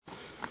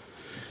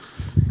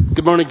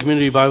Good morning,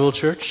 Community Bible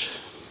Church.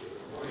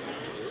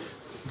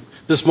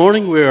 This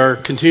morning we are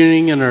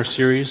continuing in our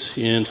series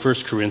in 1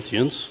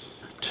 Corinthians.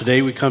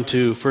 Today we come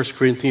to 1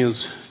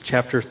 Corinthians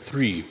chapter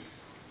 3.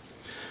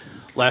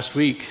 Last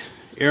week,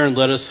 Aaron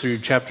led us through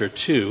chapter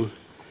 2,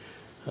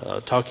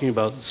 talking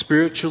about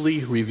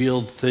spiritually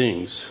revealed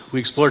things.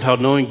 We explored how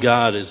knowing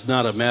God is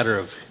not a matter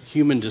of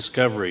human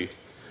discovery,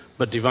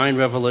 but divine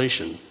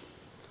revelation.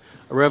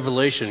 A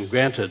revelation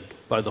granted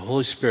by the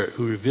Holy Spirit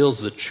who reveals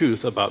the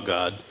truth about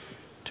God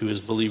to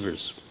his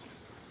believers.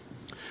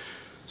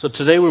 So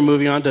today we're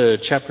moving on to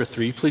chapter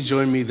 3. Please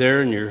join me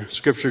there in your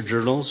scripture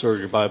journals or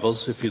your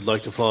Bibles if you'd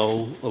like to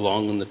follow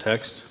along in the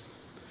text.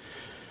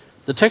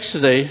 The text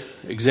today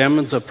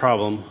examines a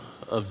problem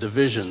of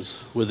divisions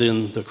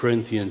within the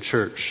Corinthian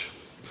church.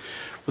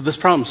 But this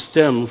problem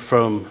stemmed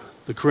from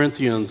the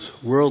Corinthians'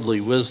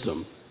 worldly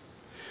wisdom,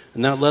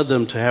 and that led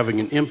them to having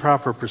an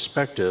improper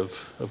perspective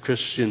of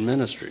Christian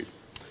ministry.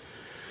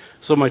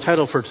 So my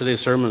title for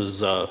today's sermon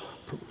is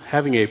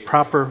Having a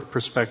Proper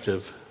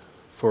Perspective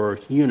for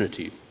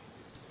Unity.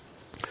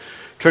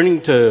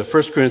 Turning to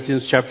 1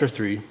 Corinthians chapter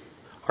 3,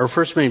 our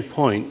first main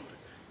point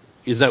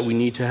is that we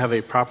need to have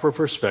a proper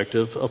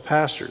perspective of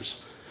pastors,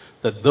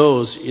 that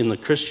those in the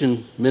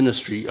Christian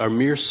ministry are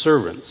mere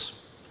servants,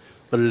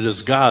 but it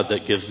is God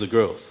that gives the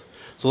growth.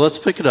 So let's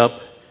pick it up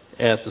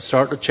at the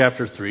start of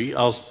chapter 3.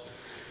 I'll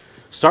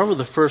start with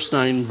the first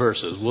 9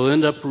 verses. We'll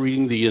end up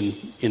reading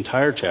the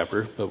entire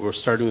chapter, but we're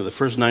starting with the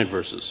first 9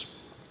 verses.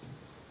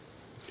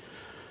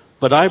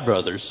 But I,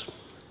 brothers,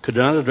 could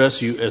not address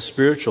you as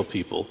spiritual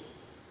people,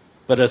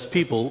 but as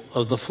people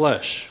of the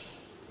flesh,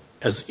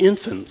 as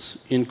infants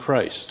in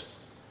Christ.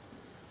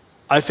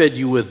 I fed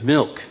you with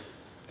milk,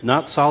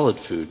 not solid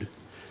food,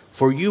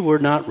 for you were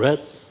not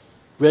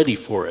ready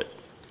for it.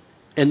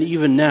 And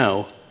even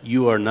now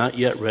you are not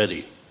yet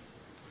ready,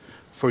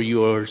 for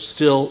you are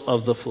still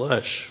of the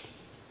flesh.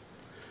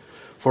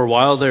 For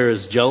while there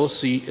is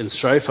jealousy and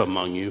strife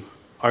among you,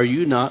 are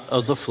you not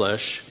of the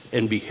flesh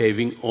and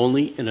behaving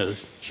only in a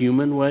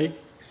human way?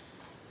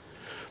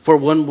 For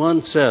when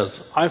one says,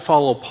 I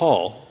follow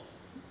Paul,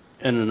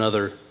 and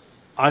another,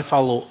 I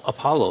follow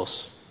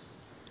Apollos,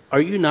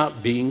 are you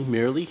not being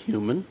merely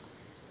human?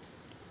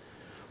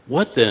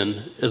 What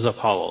then is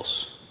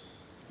Apollos?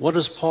 What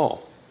is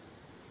Paul?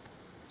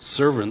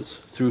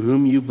 Servants through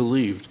whom you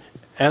believed,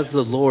 as the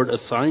Lord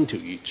assigned to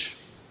each.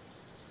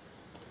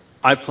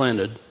 I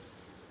planted,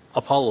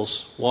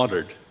 Apollos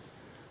watered,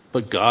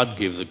 but God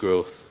gave the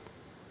growth.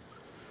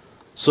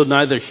 So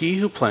neither he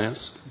who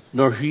plants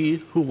nor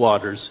he who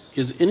waters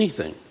is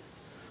anything,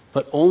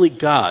 but only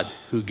God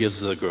who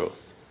gives the growth.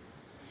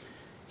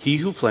 He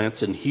who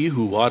plants and he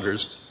who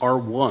waters are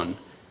one,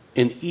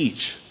 and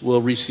each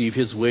will receive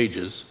his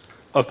wages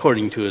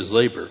according to his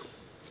labor.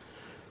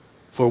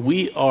 For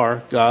we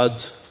are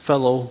God's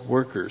fellow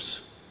workers.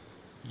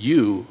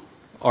 You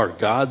are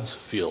God's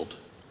field,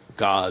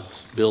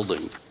 God's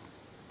building.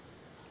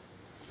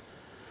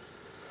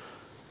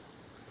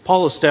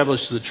 Paul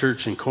established the church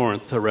in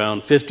Corinth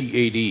around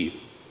 50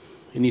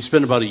 AD, and he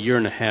spent about a year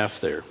and a half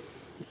there.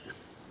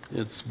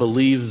 It's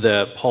believed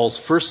that Paul's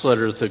first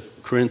letter to the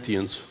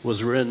Corinthians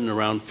was written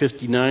around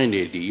 59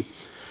 AD,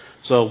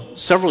 so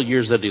several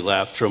years had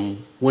elapsed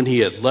from when he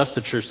had left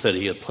the church that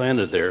he had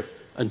planted there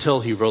until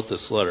he wrote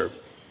this letter.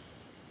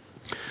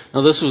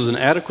 Now, this was an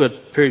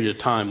adequate period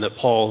of time that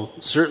Paul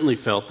certainly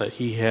felt that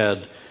he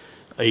had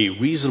a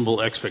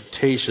reasonable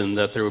expectation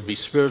that there would be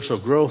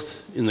spiritual growth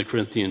in the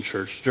Corinthian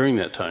church during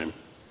that time.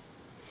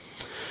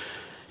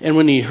 And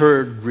when he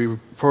heard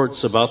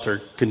reports about their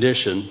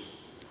condition,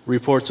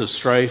 reports of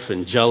strife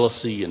and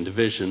jealousy and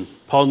division,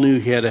 Paul knew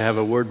he had to have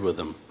a word with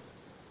them.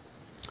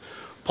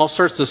 Paul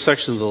starts this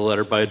section of the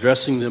letter by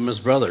addressing them as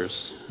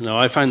brothers. Now,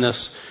 I find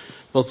this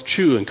both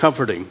true and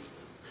comforting.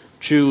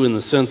 True in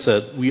the sense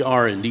that we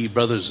are indeed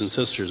brothers and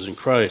sisters in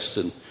Christ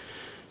and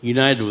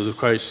united with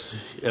Christ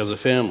as a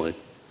family.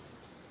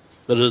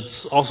 But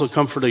it's also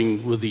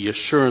comforting with the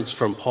assurance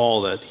from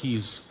Paul that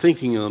he's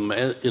thinking of them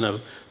in a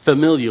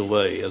familial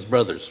way as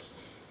brothers.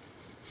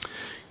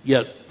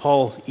 Yet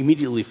Paul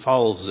immediately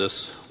follows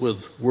this with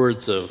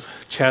words of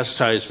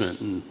chastisement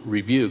and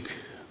rebuke,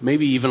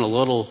 maybe even a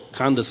little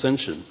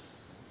condescension.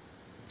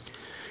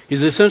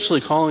 He's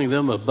essentially calling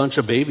them a bunch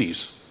of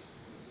babies,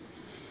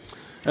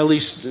 at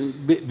least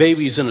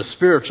babies in a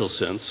spiritual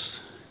sense,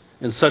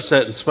 and such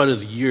that in spite of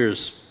the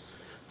years,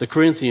 the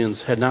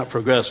Corinthians had not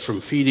progressed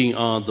from feeding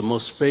on the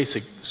most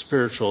basic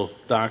spiritual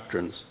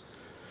doctrines.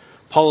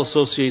 Paul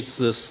associates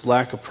this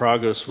lack of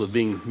progress with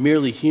being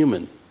merely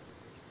human.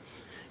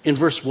 In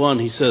verse 1,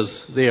 he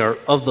says they are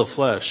of the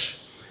flesh.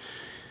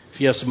 If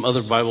you have some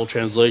other Bible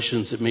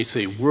translations, it may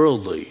say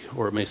worldly,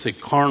 or it may say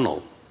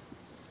carnal.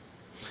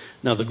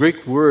 Now, the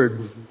Greek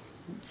word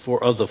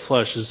for of the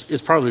flesh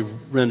is probably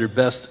rendered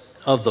best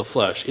of the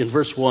flesh. In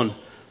verse 1,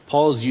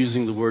 Paul is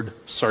using the word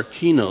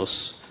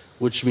sarkinos,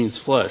 which means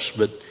flesh,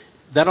 but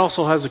that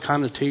also has a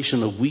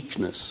connotation of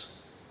weakness.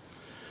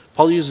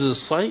 Paul uses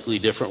a slightly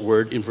different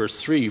word in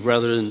verse 3.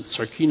 Rather than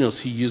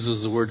sarkinos, he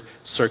uses the word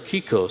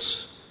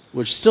sarkikos,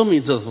 which still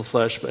means of the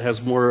flesh, but has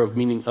more of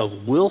meaning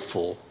of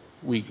willful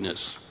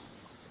weakness.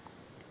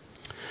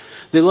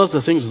 They loved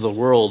the things of the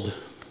world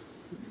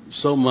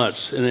so much,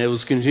 and it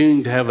was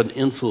continuing to have an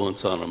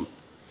influence on them.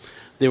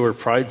 They were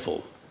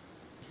prideful.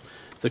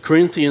 The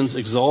Corinthians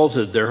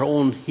exalted their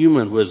own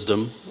human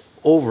wisdom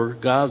over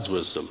God's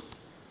wisdom.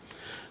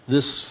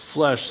 This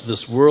flesh,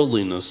 this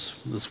worldliness,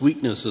 this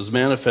weakness is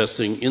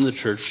manifesting in the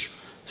church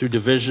through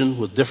division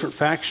with different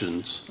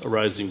factions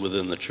arising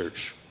within the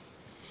church.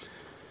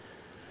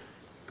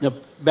 Now,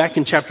 back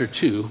in chapter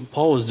 2,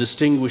 Paul was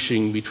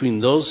distinguishing between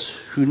those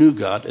who knew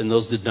God and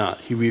those did not.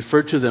 He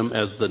referred to them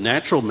as the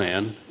natural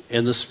man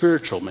and the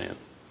spiritual man.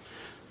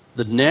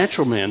 The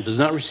natural man does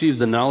not receive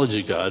the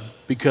knowledge of God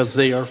because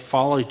they are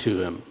folly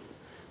to him.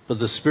 But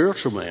the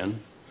spiritual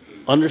man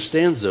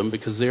understands them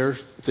because they are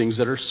things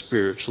that are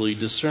spiritually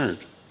discerned.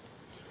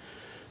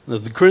 Now,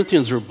 the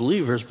Corinthians were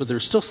believers, but they're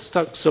still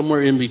stuck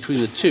somewhere in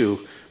between the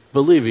two,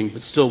 believing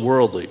but still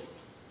worldly.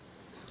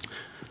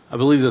 I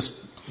believe this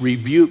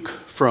rebuke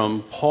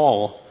from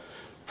Paul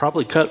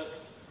probably cut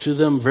to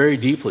them very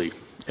deeply,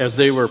 as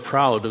they were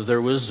proud of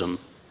their wisdom.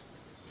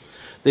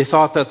 They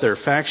thought that their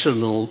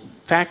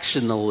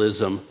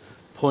factionalism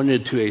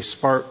pointed to a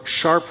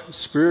sharp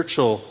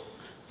spiritual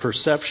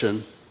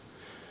perception,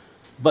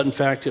 but in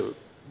fact it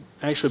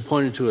actually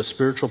pointed to a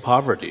spiritual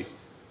poverty.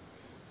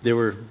 They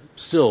were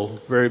still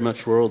very much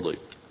worldly.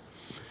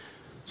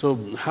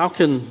 So how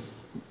can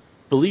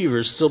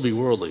believers still be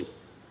worldly?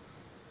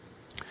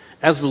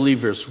 As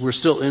believers, we're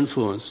still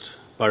influenced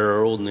by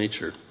our old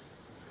nature.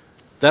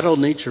 That old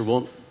nature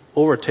won't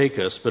overtake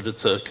us, but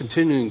it's a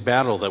continuing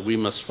battle that we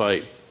must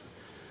fight.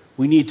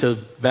 We need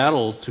to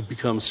battle to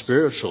become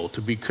spiritual,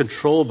 to be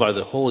controlled by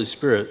the Holy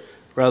Spirit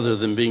rather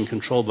than being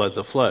controlled by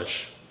the flesh.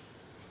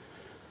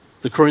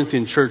 The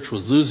Corinthian church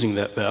was losing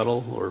that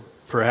battle, or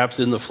perhaps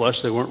in the flesh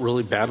they weren't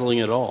really battling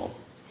at all.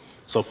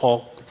 So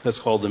Paul has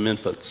called them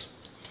infants.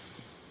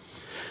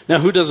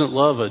 Now, who doesn't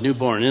love a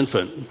newborn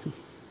infant?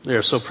 They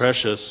are so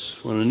precious.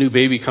 When a new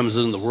baby comes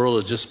into the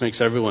world, it just makes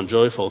everyone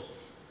joyful.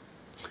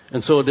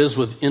 And so it is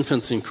with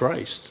infants in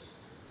Christ.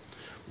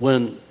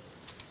 When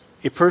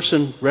a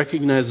person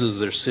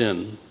recognizes their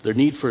sin, their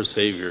need for a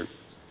Savior,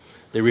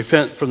 they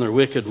repent from their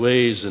wicked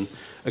ways and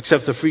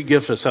accept the free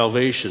gift of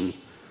salvation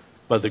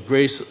by the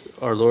grace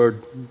of our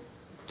Lord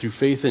through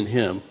faith in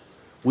Him,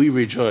 we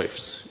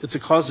rejoice. It's a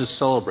cause to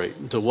celebrate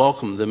and to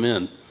welcome them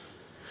in.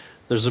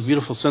 There's a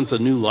beautiful sense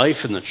of new life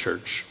in the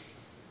church,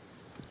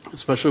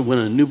 especially when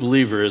a new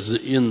believer is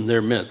in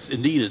their midst.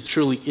 Indeed, it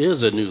truly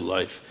is a new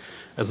life,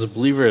 as the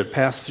believer had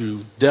passed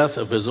through death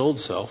of his old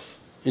self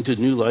into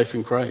new life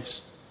in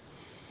Christ.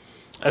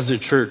 As a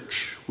church,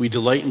 we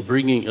delight in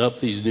bringing up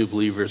these new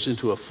believers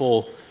into a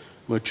full,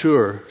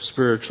 mature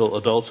spiritual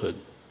adulthood.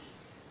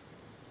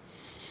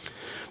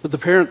 But the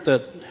parent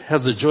that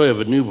has the joy of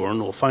a newborn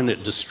will find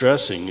it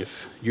distressing if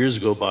years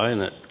go by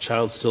and that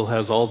child still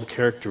has all the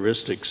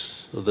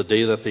characteristics of the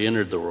day that they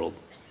entered the world.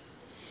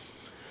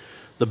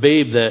 The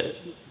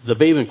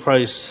babe in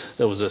Christ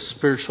that was a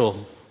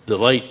spiritual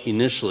delight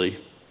initially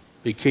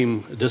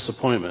became a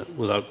disappointment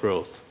without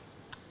growth.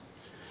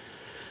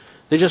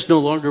 They just no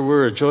longer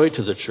were a joy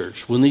to the church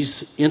when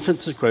these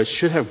infants in Christ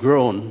should have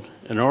grown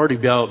and already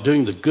be out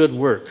doing the good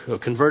work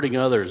of converting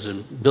others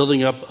and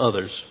building up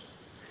others.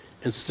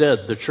 Instead,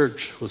 the church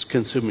was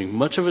consuming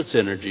much of its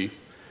energy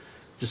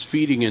just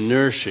feeding and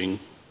nourishing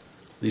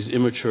these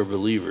immature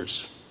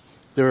believers.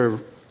 They were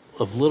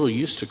of little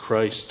use to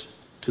Christ,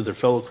 to their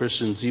fellow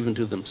Christians, even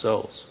to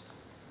themselves.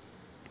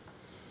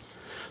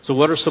 So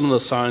what are some of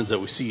the signs that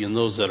we see in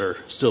those that are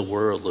still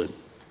worldly?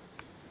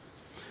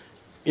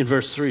 In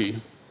verse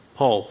 3,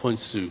 Paul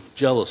points to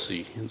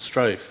jealousy and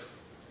strife.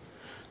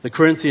 The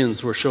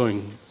Corinthians were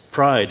showing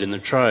pride in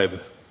their tribe,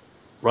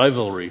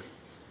 rivalry,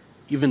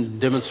 even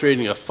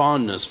demonstrating a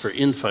fondness for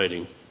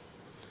infighting.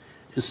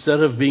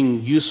 Instead of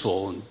being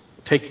useful and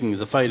taking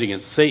the fight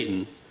against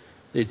Satan,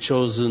 they'd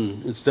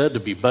chosen instead to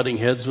be butting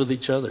heads with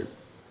each other.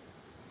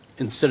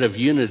 Instead of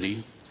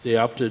unity, they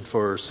opted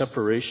for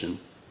separation.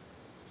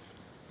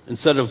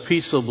 Instead of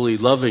peaceably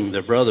loving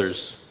their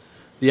brothers,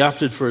 they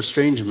opted for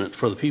estrangement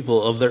for the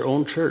people of their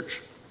own church.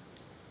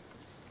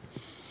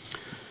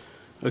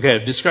 Okay,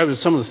 I've described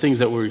some of the things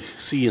that we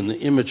see in the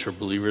immature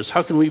believers.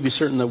 How can we be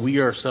certain that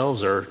we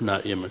ourselves are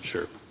not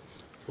immature?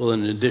 Well,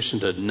 in addition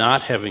to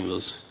not having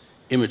those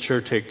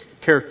immature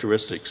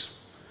characteristics,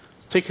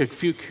 take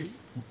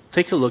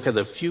a look at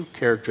a few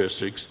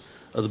characteristics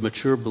of the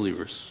mature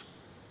believers.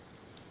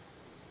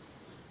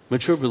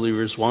 Mature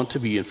believers want to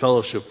be in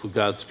fellowship with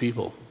God's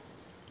people,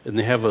 and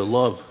they have a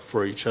love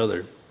for each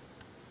other.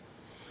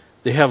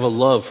 They have a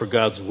love for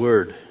God's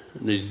Word,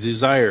 and a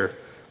desire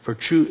for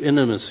true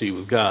intimacy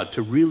with God,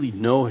 to really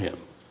know Him.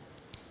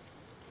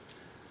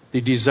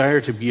 They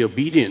desire to be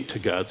obedient to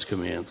God's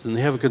commands, and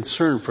they have a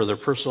concern for their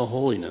personal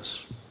holiness.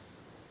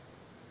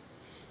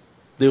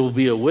 They will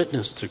be a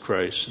witness to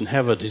Christ and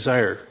have a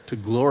desire to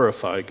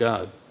glorify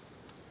God.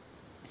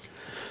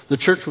 The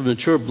church of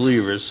mature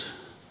believers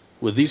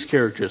with these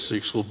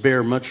characteristics will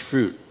bear much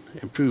fruit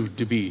and prove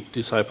to be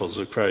disciples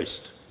of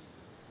Christ.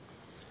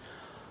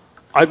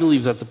 I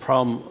believe that the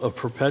problem of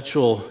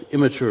perpetual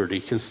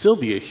immaturity can still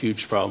be a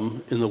huge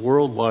problem in the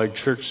worldwide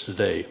church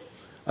today.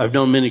 I've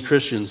known many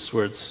Christians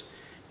where it's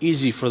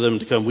easy for them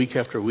to come week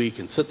after week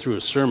and sit through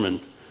a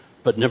sermon,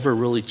 but never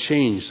really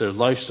change their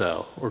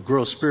lifestyle or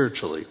grow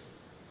spiritually.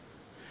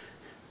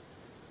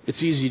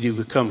 It's easy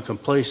to become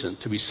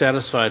complacent, to be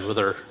satisfied with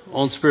our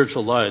own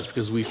spiritual lives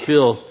because we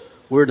feel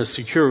we're in a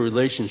secure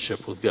relationship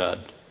with God.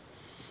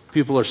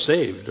 People are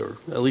saved, or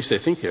at least they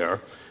think they are,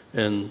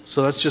 and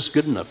so that's just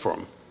good enough for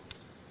them.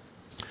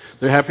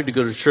 They're happy to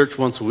go to church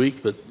once a week,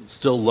 but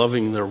still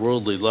loving their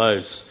worldly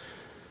lives.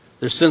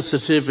 Their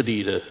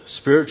sensitivity to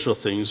spiritual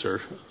things are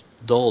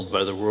dulled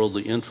by the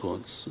worldly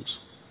influences.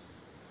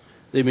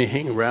 They may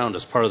hang around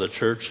as part of the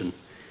church and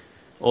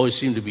always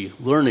seem to be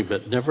learning,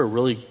 but never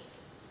really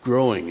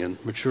growing and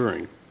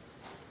maturing.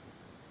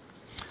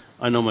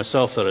 I know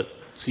myself that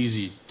it's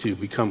easy to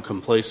become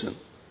complacent.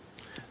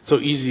 It's so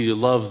easy to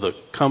love the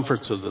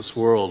comforts of this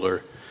world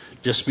or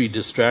just be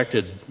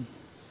distracted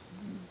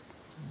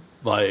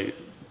by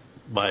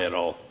it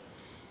all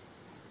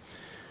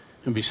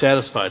and be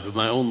satisfied with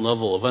my own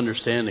level of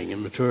understanding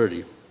and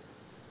maturity.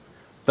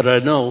 But I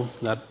know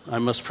that I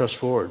must press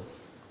forward.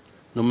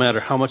 No matter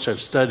how much I've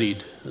studied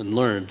and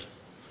learned,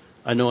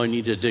 I know I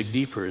need to dig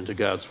deeper into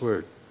God's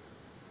Word.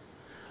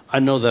 I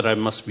know that I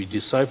must be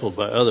discipled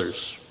by others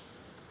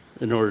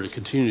in order to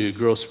continue to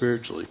grow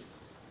spiritually.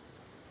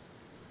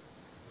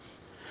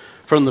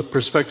 From the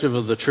perspective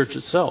of the church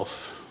itself,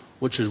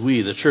 what should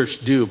we, the church,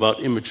 do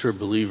about immature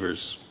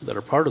believers that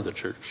are part of the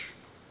church?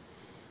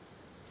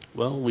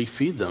 Well, we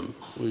feed them.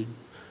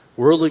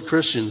 Worldly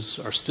Christians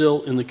are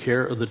still in the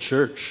care of the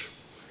church.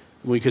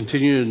 We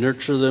continue to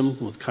nurture them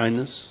with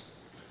kindness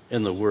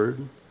and the Word,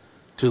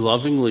 to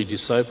lovingly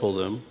disciple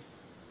them,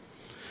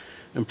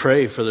 and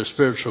pray for their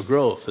spiritual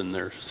growth and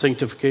their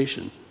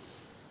sanctification.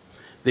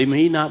 They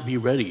may not be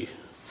ready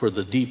for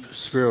the deep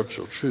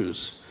spiritual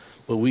truths,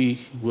 but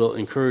we will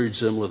encourage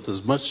them with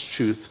as much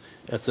truth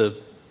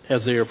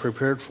as they are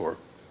prepared for.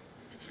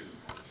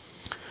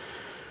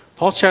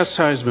 Paul's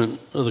chastisement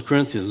of the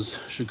Corinthians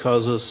should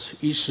cause us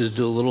each to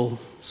do a little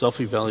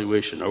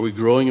self-evaluation. Are we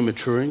growing and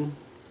maturing,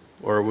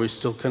 or are we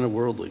still kind of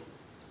worldly?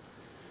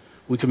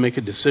 We can make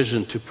a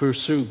decision to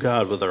pursue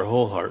God with our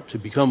whole heart, to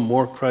become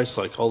more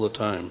Christ-like all the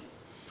time,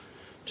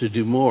 to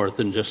do more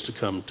than just to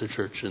come to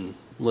church and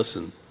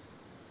listen.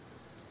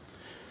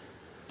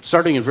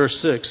 Starting in verse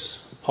 6,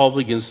 Paul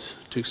begins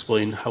to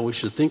explain how we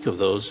should think of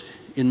those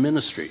in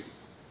ministry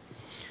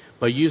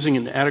by using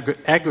an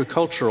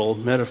agricultural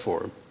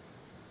metaphor.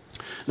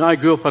 Now, I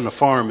grew up on a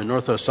farm in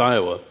northwest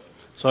Iowa,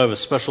 so I have a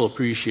special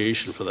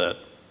appreciation for that.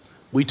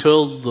 We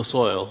tilled the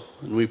soil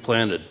and we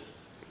planted.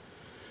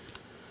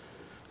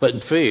 But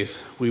in faith,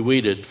 we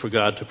waited for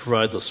God to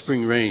provide the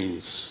spring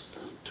rains,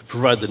 to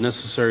provide the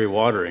necessary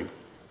watering.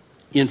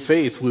 In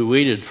faith, we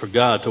waited for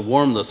God to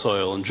warm the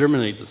soil and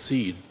germinate the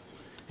seed.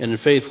 And in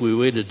faith, we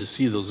waited to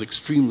see those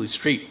extremely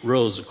straight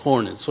rows of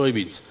corn and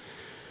soybeans.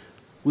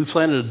 We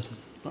planted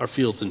our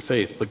fields in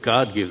faith, but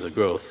God gave the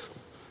growth.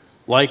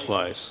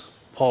 Likewise,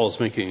 Paul is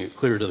making it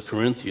clear to the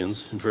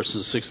Corinthians in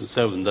verses 6 and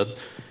 7 that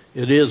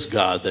it is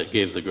God that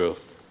gave the growth.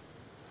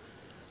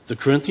 The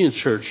Corinthian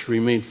church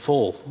remained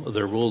full of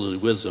their worldly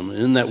wisdom,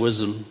 and in that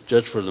wisdom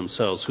judged for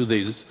themselves who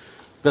they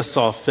best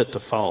saw fit to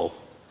follow.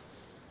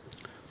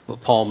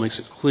 But Paul makes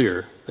it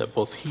clear that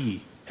both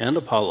he and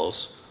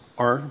Apollos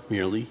are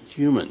merely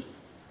human.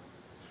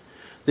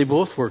 They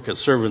both work as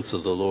servants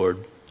of the Lord,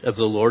 as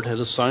the Lord had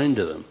assigned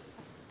to them.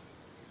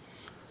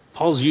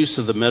 Paul's use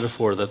of the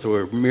metaphor that they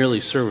were merely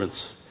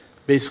servants,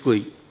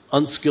 basically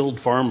unskilled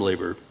farm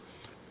labor,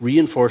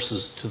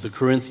 reinforces to the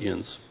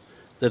Corinthians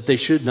that they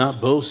should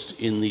not boast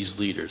in these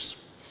leaders.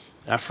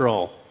 After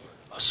all,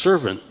 a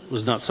servant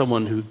was not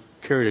someone who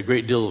carried a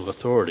great deal of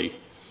authority,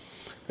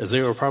 as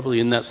they were probably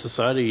in that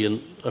society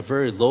in a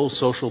very low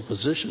social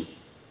position.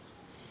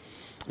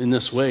 In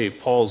this way,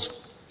 Paul's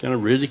kind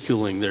of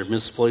ridiculing their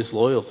misplaced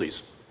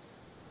loyalties.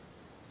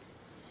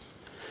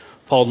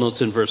 Paul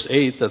notes in verse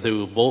 8 that they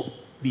will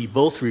be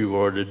both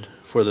rewarded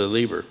for their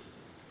labor.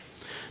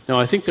 Now,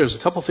 I think there's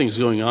a couple things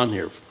going on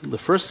here. The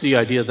first, the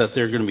idea that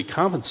they're going to be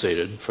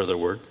compensated for their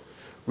work,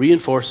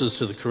 reinforces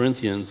to the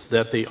Corinthians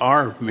that they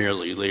are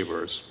merely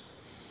laborers,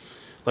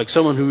 like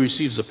someone who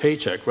receives a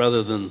paycheck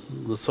rather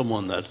than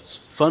someone that's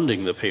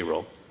funding the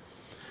payroll.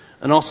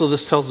 And also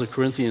this tells the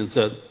Corinthians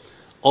that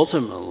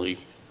ultimately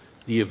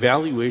the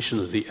evaluation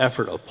of the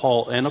effort of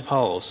Paul and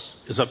Apollos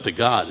is up to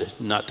God,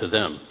 not to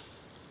them.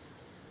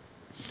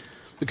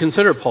 But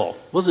consider Paul.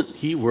 Wasn't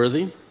he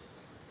worthy?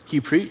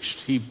 He preached.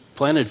 He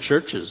planted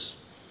churches.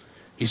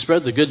 He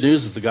spread the good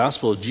news of the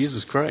gospel of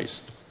Jesus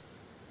Christ.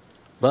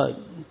 But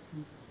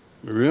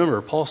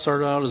remember, Paul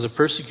started out as a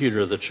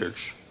persecutor of the church.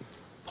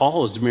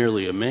 Paul was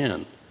merely a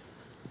man,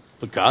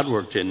 but God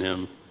worked in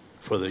him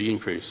for the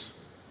increase.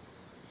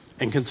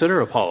 And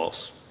consider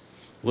Apollos.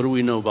 What do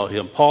we know about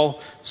him?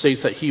 Paul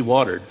states that he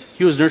watered.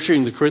 He was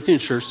nurturing the Corinthian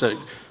church that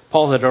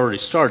Paul had already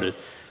started.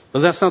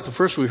 But that's not the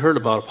first we heard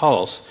about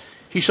Apollos.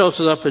 He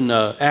shows up in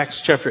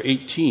Acts chapter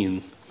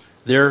 18,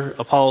 There,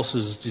 Apollos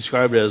is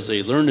described as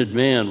a learned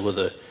man with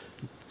a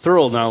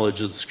thorough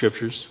knowledge of the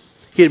Scriptures.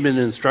 He had been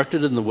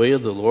instructed in the way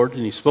of the Lord,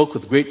 and he spoke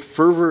with great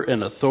fervor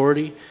and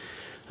authority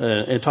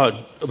and taught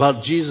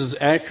about Jesus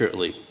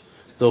accurately,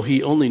 though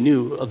he only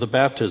knew of the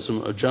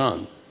baptism of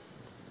John.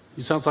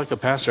 He sounds like a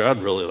pastor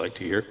I'd really like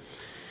to hear.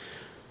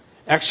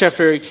 Acts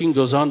chapter 18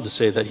 goes on to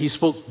say that he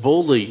spoke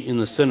boldly in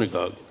the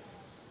synagogue.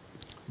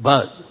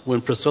 But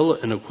when Priscilla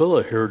and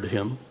Aquila heard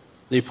him,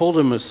 they pulled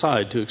him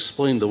aside to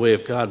explain the way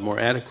of God more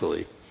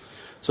adequately.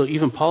 So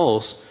even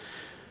Apollos,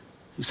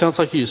 he sounds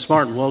like he is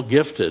smart and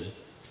well-gifted,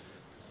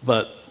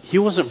 but he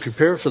wasn't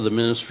prepared for the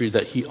ministry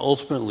that he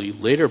ultimately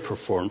later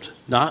performed,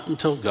 not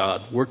until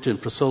God worked in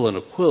Priscilla and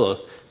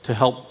Aquila to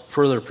help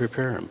further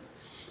prepare him.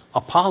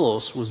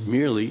 Apollos was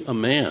merely a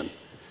man,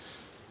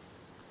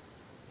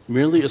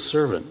 merely a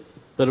servant,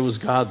 but it was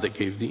God that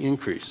gave the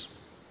increase.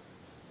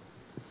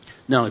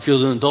 Now, if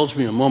you'll indulge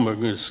me a moment,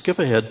 I'm going to skip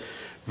ahead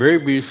very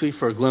briefly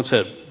for a glimpse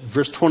at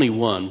verse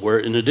 21, where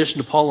in addition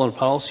to Paul and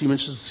Apollos, he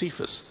mentions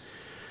Cephas.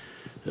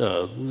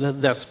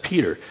 That's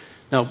Peter.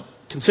 Now,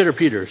 consider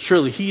Peter.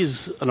 Surely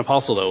he's an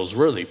apostle that was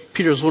worthy.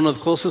 Peter is one of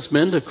the closest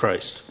men to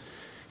Christ.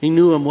 He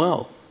knew him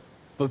well.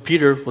 But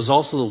Peter was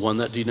also the one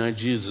that denied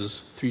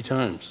Jesus 3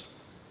 times.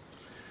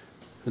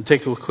 And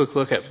take a quick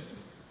look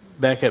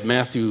back at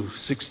Matthew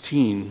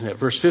 16, at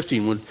verse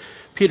 15, when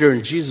Peter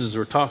and Jesus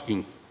were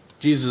talking.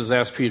 Jesus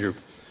asked Peter,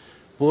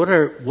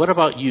 what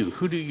about you?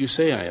 Who do you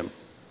say I am?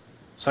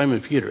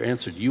 Simon Peter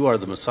answered, you are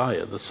the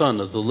Messiah, the Son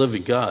of the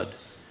living God.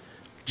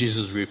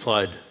 Jesus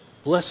replied,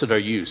 blessed are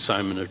you,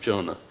 Simon of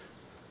Jonah,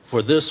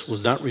 for this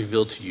was not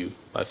revealed to you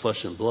by flesh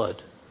and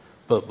blood,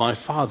 but my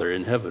Father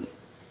in heaven.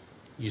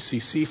 You see,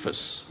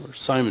 Cephas, or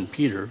Simon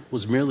Peter,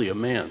 was merely a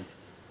man,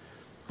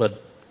 but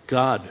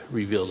God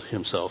revealed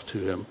himself to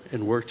him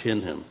and worked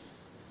in him.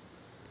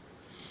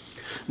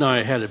 Now,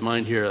 I had in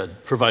mind here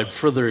I'd provide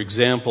further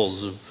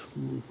examples of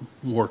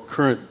more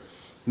current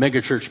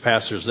megachurch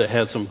pastors that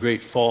had some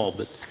great fall,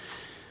 but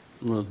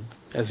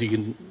as you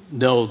can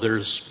know,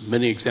 there's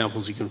many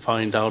examples you can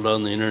find out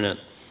on the internet,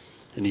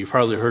 and you've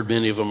probably heard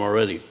many of them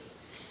already.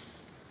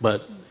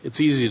 But it's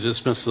easy to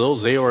dismiss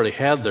those. They already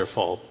had their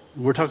fall.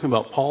 We're talking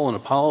about Paul and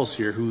Apollos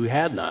here who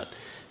had not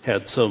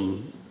had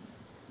some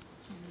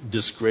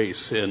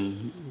disgrace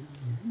and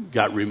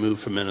got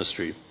removed from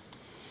ministry.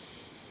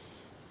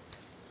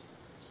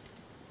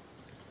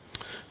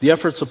 The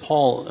efforts of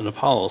Paul and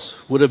Apollos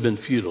would have been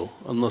futile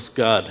unless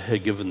God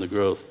had given the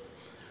growth.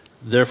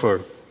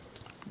 Therefore,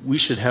 we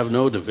should have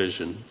no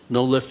division,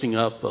 no lifting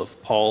up of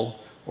Paul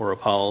or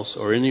Apollos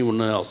or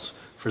anyone else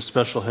for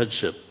special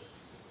headship,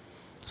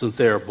 since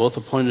they are both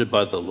appointed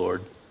by the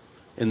Lord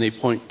and they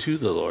point to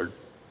the Lord.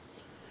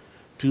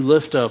 To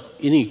lift up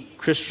any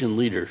Christian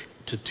leader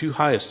to too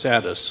high a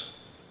status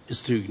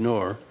is to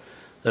ignore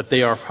that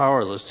they are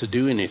powerless to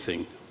do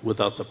anything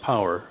without the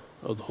power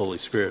of the Holy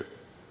Spirit.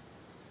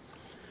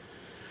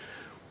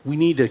 We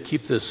need to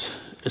keep this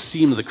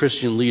esteem of the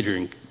Christian leader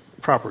in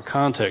proper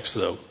context,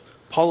 though.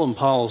 Paul and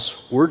Apollos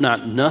were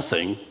not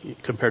nothing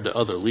compared to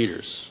other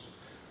leaders.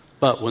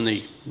 But when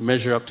they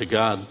measure up to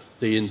God,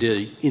 they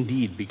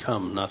indeed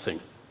become nothing.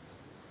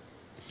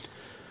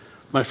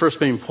 My first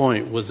main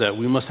point was that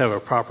we must have a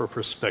proper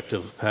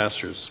perspective of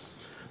pastors.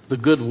 The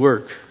good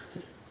work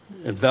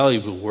and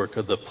valuable work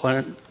of the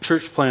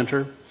church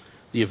planter,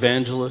 the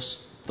evangelist,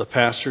 the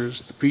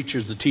pastors, the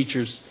preachers, the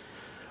teachers,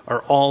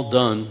 are all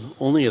done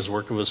only as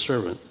work of a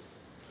servant.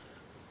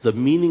 The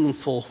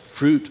meaningful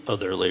fruit of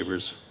their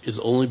labors is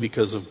only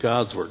because of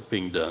God's work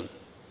being done.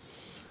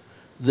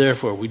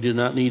 Therefore, we do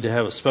not need to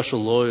have a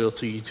special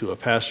loyalty to a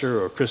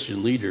pastor or a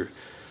Christian leader,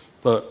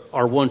 but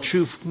our one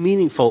true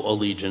meaningful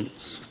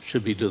allegiance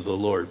should be to the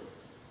Lord.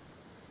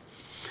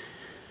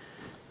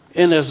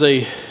 And as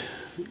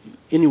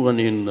anyone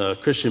in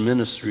Christian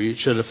ministry, it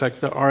should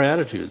affect our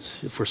attitudes.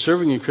 If we're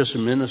serving in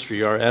Christian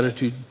ministry, our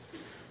attitude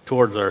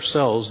towards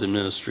ourselves in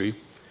ministry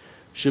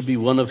should be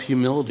one of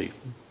humility.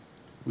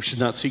 We should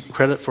not seek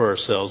credit for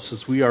ourselves,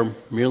 since we are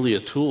merely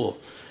a tool.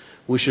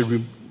 We should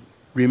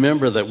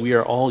remember that we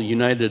are all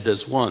united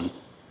as one,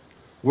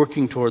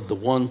 working toward the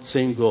one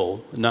same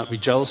goal, and not be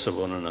jealous of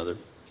one another.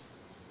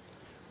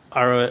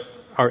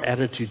 Our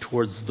attitude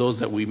towards those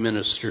that we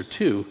minister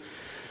to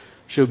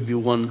should be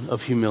one of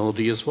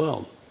humility as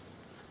well.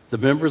 The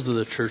members of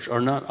the church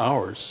are not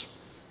ours.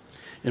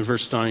 In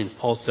verse 9,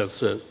 Paul says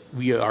that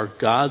we are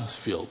God's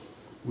field.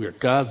 We are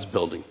God's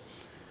building.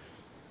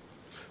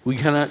 We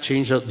cannot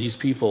change out these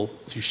people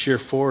through sheer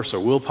force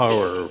or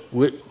willpower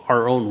or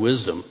our own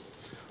wisdom.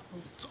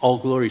 It's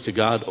all glory to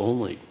God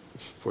only,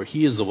 for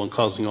He is the one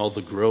causing all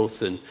the growth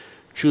and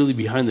truly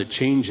behind the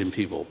change in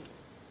people.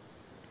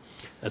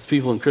 As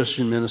people in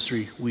Christian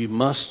ministry, we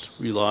must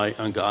rely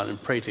on God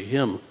and pray to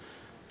Him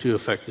to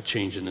effect the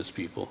change in His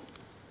people.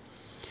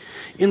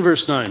 In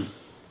verse 9,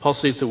 Paul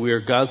states that we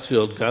are God's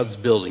field, God's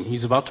building.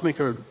 He's about to make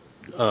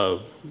a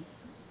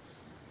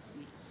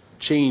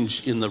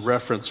change in the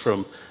reference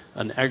from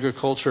an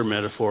agriculture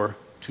metaphor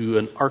to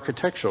an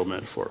architectural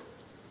metaphor.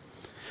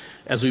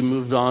 As we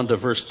moved on to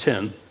verse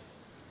 10,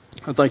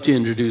 I'd like to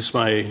introduce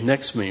my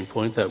next main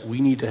point, that we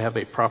need to have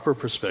a proper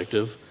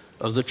perspective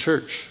of the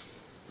church.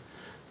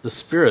 The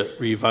Spirit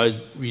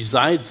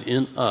resides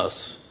in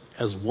us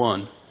as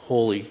one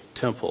holy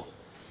temple.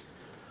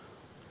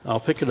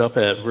 I'll pick it up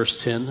at verse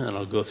 10 and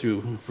I'll go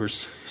through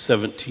verse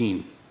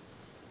 17.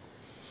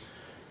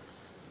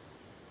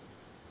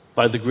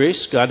 By the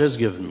grace God has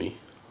given me,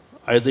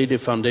 I laid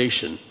a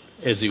foundation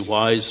as a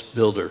wise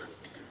builder,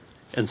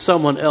 and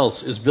someone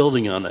else is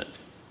building on it.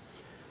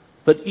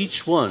 But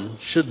each one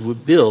should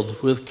build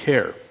with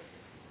care.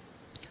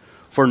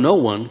 For no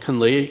one can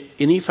lay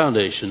any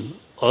foundation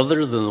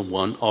other than the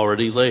one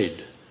already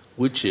laid,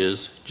 which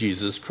is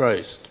Jesus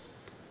Christ.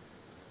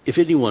 If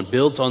anyone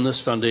builds on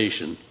this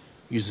foundation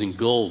using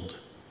gold,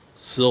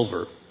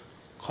 silver,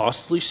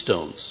 costly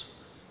stones,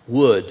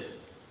 wood,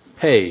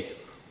 hay,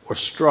 or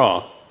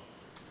straw,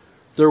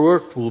 their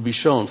work will be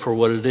shown for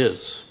what it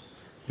is,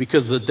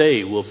 because the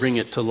day will bring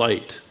it to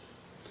light.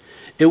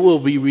 It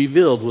will be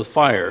revealed with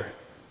fire,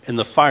 and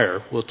the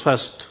fire will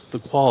test the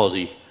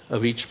quality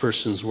of each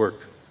person's work.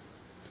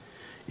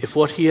 If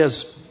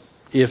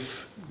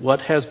what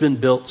has been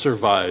built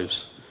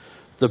survives,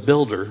 the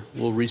builder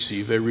will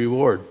receive a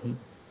reward.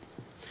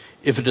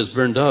 If it is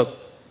burned up,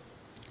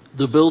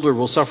 the builder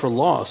will suffer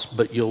loss,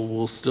 but you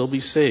will still be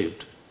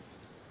saved,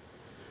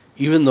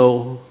 even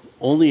though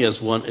only as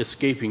one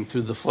escaping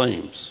through the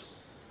flames.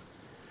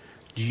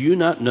 Do you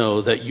not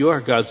know that you are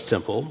God's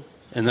temple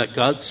and that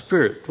God's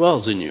Spirit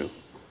dwells in you?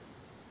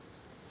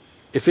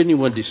 If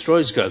anyone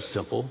destroys God's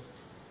temple,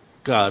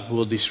 God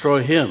will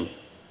destroy him,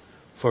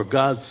 for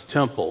God's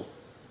temple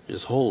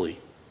is holy,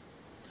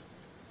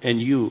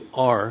 and you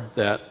are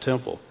that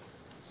temple.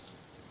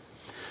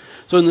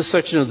 So in this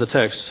section of the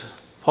text,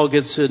 Paul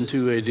gets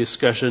into a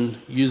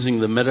discussion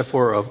using the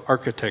metaphor of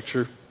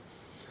architecture,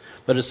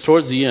 but it's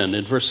towards the end,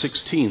 in verse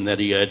 16, that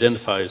he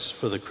identifies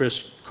for the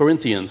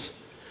Corinthians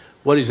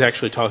what he's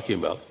actually talking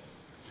about.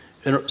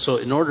 And so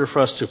in order for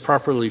us to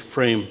properly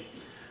frame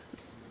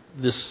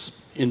this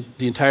in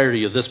the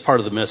entirety of this part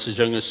of the message,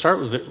 I'm going to start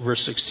with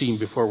verse 16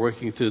 before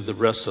working through the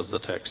rest of the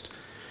text.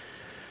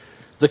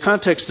 The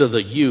context of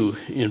the you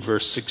in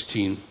verse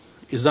 16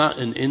 is not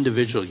an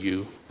individual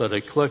you, but a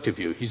collective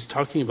you. He's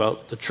talking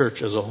about the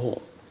church as a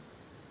whole.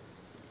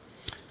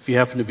 If you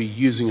happen to be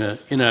using an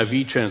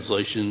NIV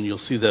translation, you'll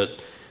see that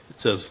it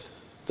says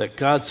that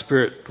God's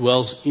Spirit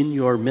dwells in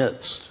your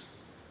midst.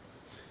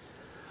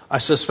 I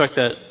suspect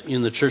that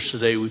in the church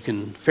today we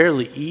can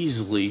fairly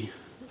easily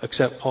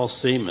accept Paul's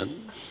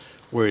statement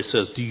where he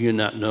says, do you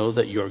not know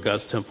that you are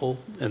God's temple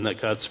and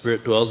that God's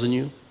Spirit dwells in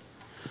you?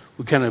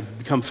 We kind of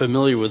become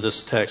familiar with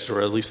this text,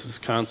 or at least this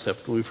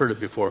concept. We've heard it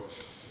before.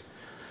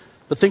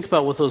 But think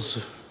about what those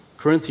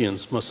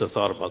Corinthians must have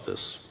thought about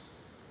this.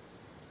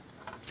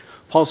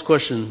 Paul's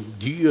question,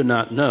 do you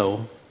not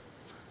know,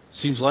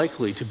 seems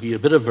likely to be a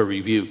bit of a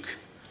rebuke,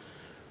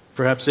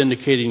 perhaps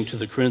indicating to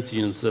the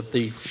Corinthians that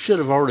they should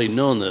have already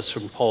known this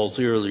from Paul's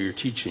earlier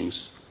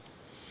teachings.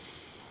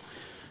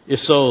 If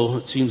so,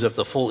 it seems that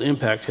the full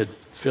impact had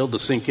failed to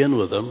sink in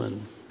with them,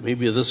 and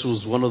maybe this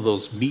was one of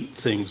those meat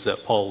things that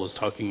Paul was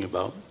talking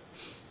about.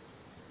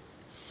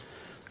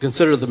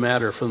 Consider the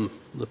matter from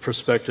the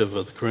perspective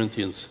of the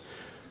Corinthians.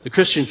 The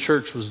Christian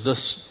church was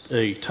just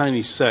a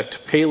tiny sect,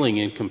 paling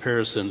in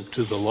comparison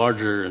to the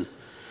larger and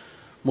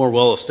more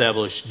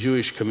well-established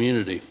Jewish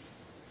community.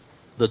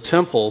 The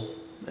temple,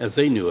 as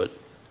they knew it,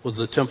 was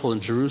the temple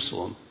in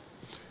Jerusalem.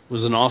 It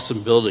was an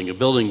awesome building, a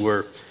building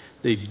where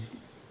they'd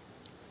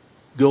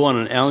go on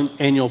an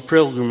annual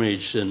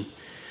pilgrimage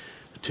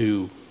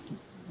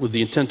with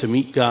the intent to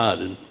meet God,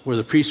 and where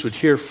the priests would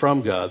hear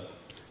from God.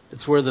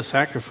 It's where the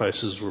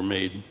sacrifices were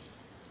made.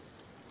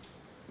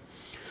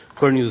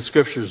 According to the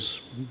scriptures,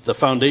 the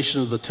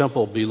foundation of the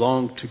temple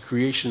belonged to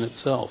creation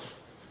itself.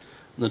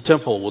 And the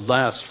temple would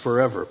last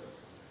forever.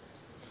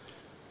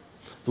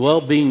 The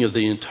well-being of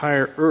the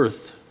entire earth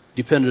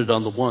depended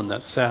on the one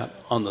that sat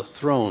on the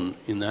throne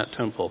in that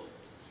temple.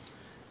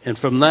 And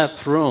from that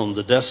throne,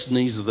 the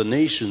destinies of the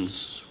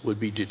nations would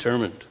be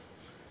determined.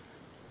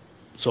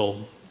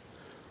 So,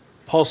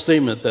 Paul's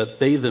statement that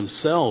they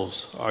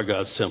themselves are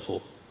God's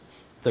temple,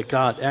 that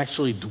God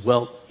actually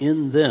dwelt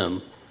in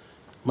them,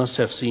 must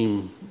have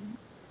seemed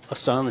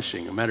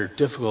astonishing, a matter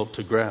difficult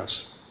to grasp.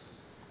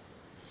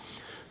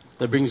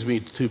 That brings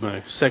me to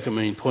my second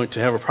main point. To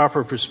have a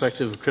proper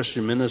perspective of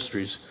Christian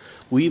ministries,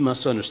 we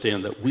must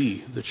understand that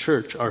we, the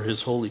church, are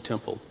his holy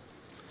temple.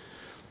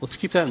 Let's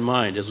keep that in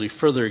mind as we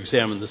further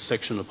examine this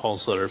section of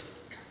Paul's letter.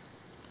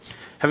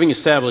 Having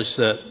established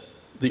that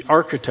the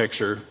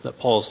architecture that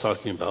Paul is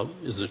talking about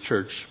is the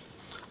church,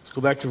 let's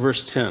go back to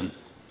verse 10.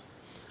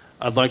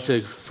 I'd like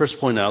to first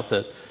point out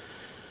that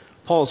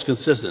Paul is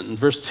consistent. In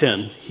verse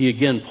 10, he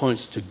again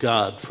points to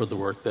God for the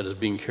work that is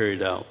being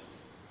carried out.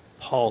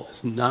 Paul is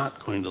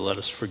not going to let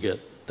us forget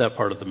that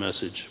part of the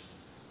message.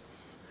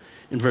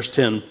 In verse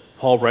 10,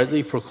 Paul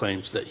rightly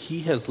proclaims that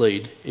he has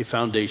laid a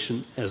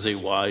foundation as a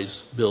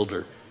wise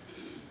builder.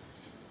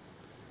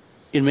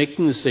 In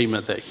making the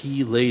statement that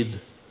he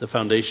laid the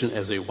foundation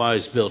as a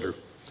wise builder,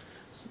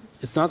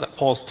 it's not that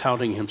Paul's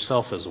touting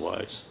himself as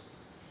wise.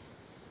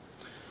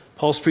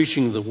 Paul's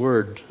preaching the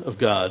Word of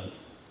God,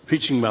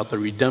 preaching about the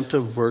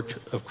redemptive work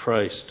of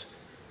Christ,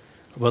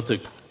 about the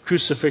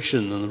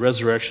crucifixion and the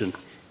resurrection.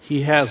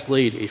 He has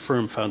laid a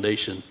firm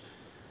foundation,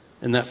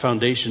 and that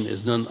foundation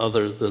is none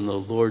other than the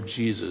Lord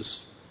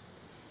Jesus.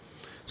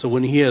 So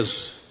when he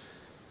is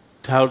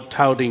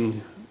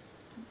touting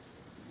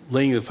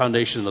laying the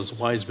foundation as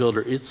a wise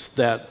builder, it's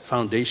that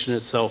foundation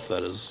itself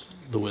that is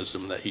the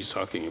wisdom that he's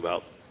talking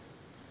about.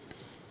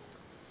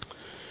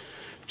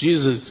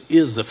 Jesus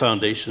is the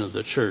foundation of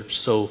the church,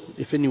 so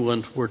if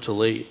anyone were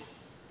to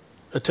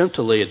attempt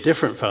to lay a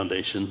different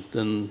foundation,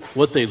 then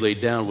what they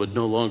laid down would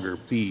no longer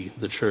be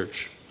the church.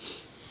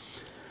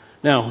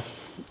 Now,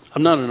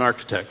 I'm not an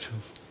architect,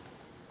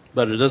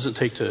 but it doesn't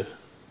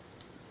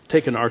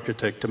take an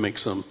architect to make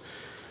some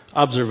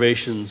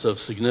observations of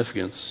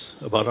significance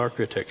about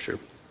architecture.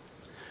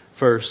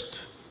 First,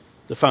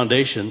 the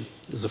foundation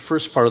is the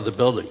first part of the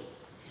building,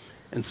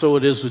 and so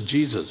it is with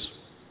Jesus,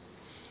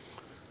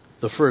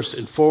 the first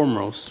and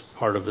foremost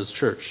part of his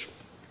church.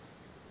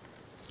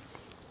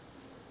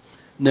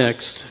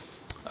 Next,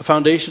 a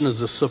foundation is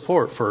a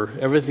support for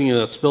everything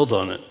that's built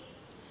on it.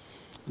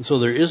 And so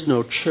there is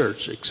no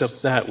church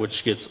except that which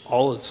gets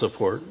all its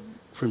support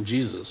from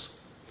Jesus.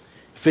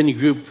 If any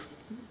group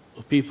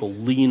of people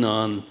lean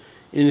on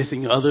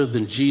anything other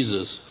than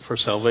Jesus for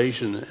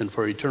salvation and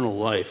for eternal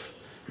life,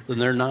 then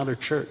they're not a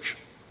church.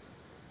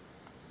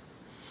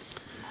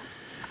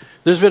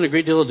 There's been a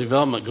great deal of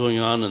development going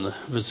on in the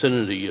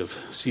vicinity of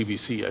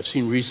CBC. I've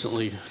seen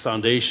recently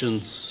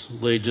foundations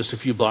laid just a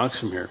few blocks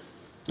from here.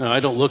 Now, I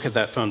don't look at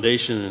that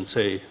foundation and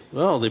say,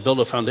 well, they built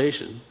a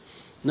foundation.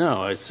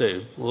 No, I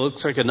say, well, it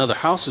looks like another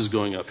house is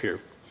going up here.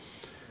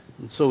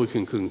 And so we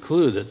can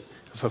conclude that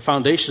if a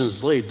foundation is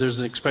laid, there's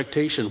an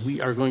expectation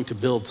we are going to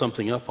build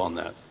something up on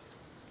that.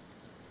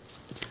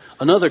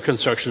 Another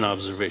construction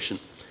observation.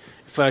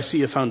 If I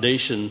see a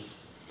foundation,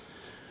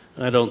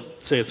 I don't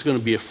say it's going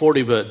to be a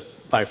 40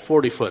 by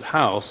 40 foot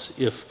house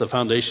if the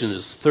foundation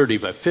is 30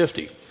 by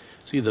 50.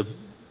 See,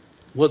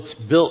 what's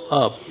built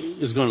up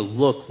is going to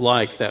look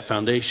like that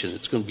foundation.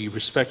 It's going to be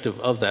respective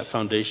of that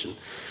foundation.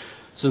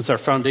 Since our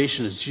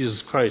foundation is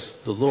Jesus Christ,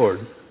 the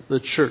Lord,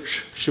 the church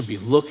should be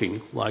looking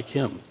like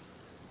him.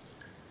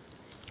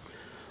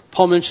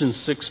 Paul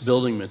mentions 6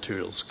 building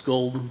materials: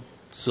 gold,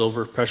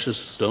 silver,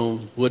 precious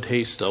stone, wood,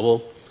 hay,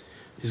 stubble.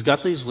 He's got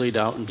these laid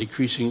out in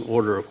decreasing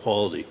order of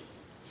quality.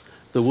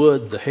 The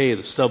wood, the hay,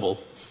 the stubble,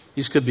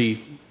 these could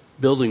be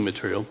building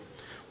material.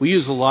 We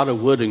use a lot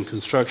of wood in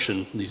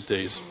construction these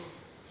days.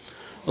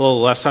 Well,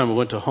 the last time I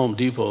went to Home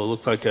Depot, it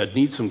looked like I'd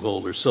need some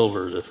gold or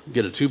silver to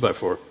get a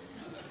 2x4.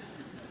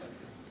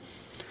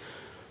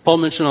 Paul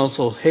mentioned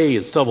also hay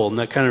and stubble, and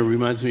that kind of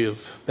reminds me of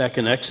back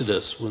in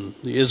Exodus when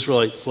the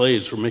Israelite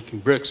slaves were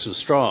making bricks of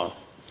straw.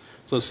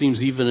 So it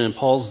seems even in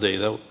Paul's day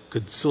that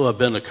could still have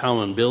been a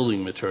common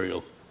building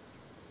material.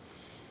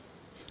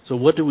 So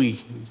what do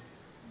we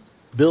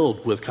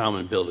build with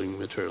common building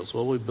materials?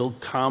 Well, we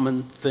build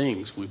common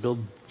things. We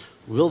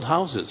build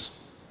houses.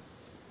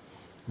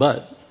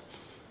 But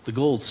the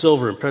gold,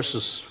 silver, and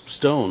precious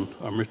stone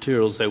are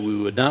materials that we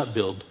would not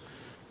build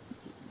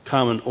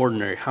common,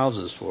 ordinary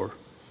houses for.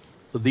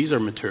 But these are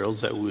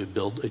materials that we would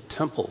build a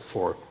temple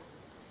for.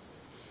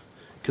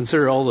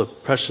 Consider all the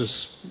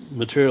precious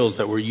materials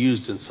that were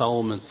used in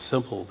Solomon's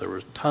temple. There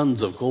were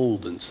tons of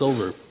gold and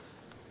silver.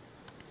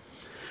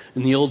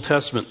 In the Old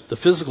Testament, the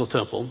physical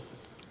temple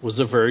was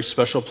a very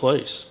special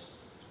place.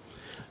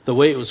 The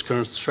way it was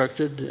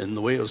constructed and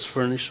the way it was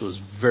furnished was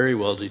very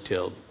well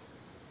detailed.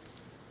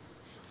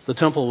 The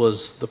temple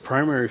was the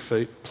primary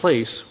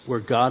place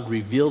where God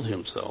revealed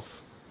himself.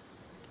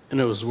 And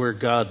it was where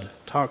God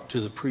talked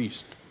to the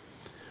priest.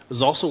 It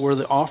was also where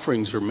the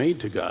offerings were made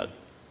to God.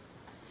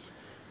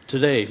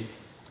 Today,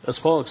 as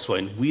Paul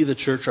explained, we the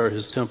church are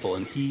his temple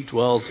and he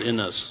dwells in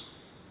us.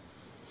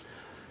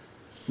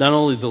 Not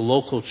only the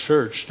local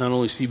church, not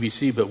only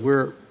CBC, but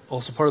we're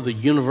also part of the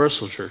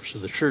universal church,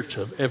 the church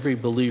of every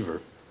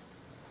believer.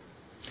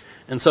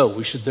 And so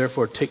we should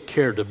therefore take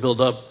care to build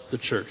up the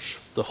church,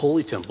 the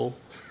holy temple,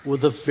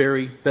 with the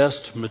very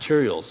best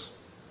materials.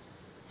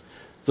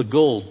 The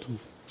gold,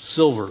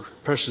 silver,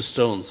 precious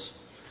stones.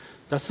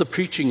 That's the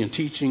preaching and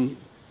teaching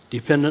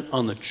dependent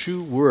on the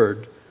true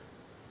word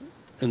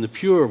and the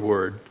pure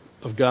word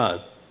of God.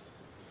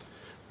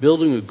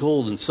 Building with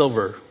gold and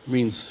silver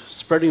means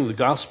spreading the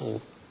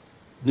gospel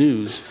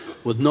news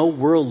with no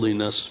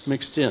worldliness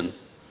mixed in.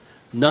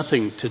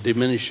 Nothing to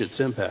diminish its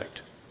impact.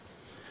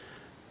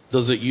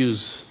 Those that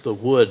use the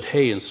wood,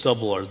 hay, and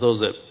stubble are those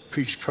that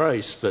preach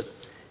Christ, but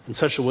in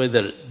such a way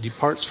that it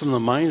departs from the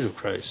mind of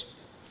Christ.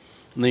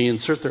 And they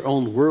insert their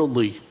own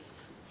worldly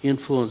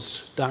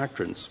influenced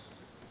doctrines.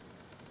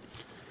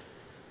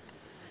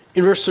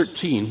 In verse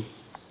 13,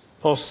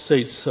 Paul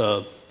states,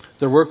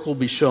 their work will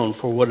be shown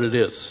for what it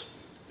is,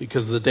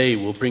 because the day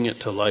will bring it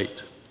to light.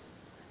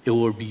 It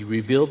will be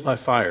revealed by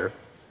fire,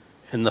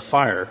 and the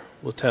fire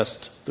will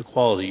test the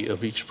quality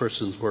of each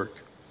person's work.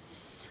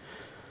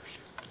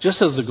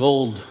 Just as the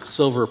gold,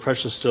 silver,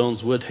 precious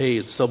stones, wood, hay,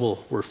 and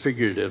stubble were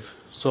figurative,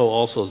 so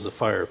also is the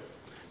fire.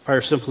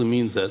 Fire simply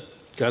means that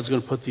God's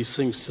going to put these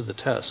things to the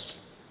test.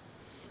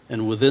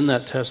 And within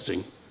that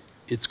testing,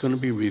 it's going to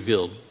be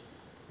revealed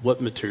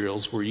what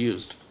materials were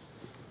used.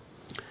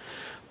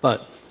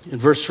 But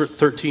in verse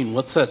 13,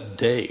 what's that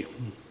day?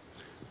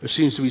 There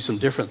seems to be some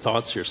different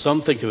thoughts here.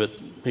 Some think of it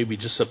maybe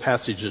just a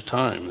passage of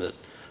time, that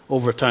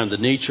over time the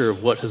nature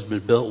of what has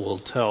been built will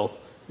tell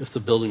if the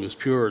building was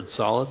pure and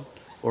solid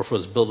or if it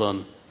was built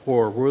on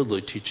poor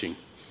worldly teaching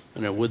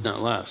and it would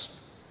not last.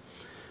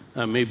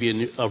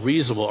 Maybe a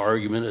reasonable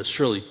argument is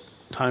surely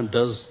time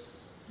does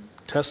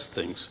test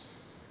things.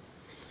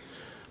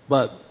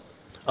 But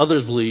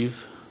others believe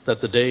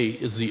that the day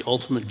is the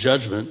ultimate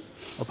judgment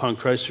upon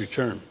Christ's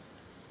return.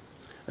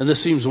 And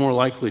this seems more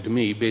likely to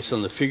me based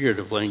on the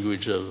figurative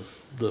language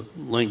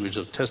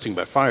of testing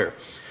by fire.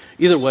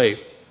 Either way,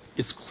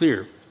 it's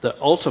clear that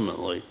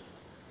ultimately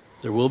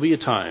there will be a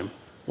time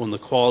when the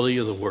quality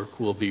of the work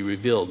will be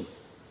revealed.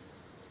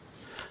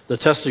 The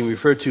testing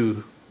referred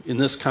to in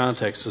this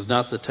context is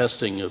not the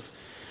testing of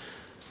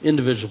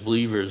individual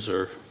believers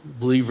or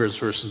believers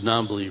versus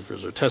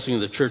non-believers or testing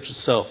of the church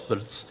itself, but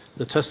it's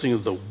the testing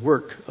of the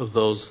work of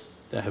those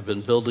that have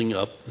been building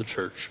up the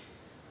church.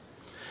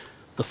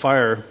 The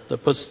fire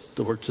that puts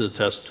the work to the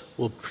test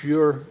will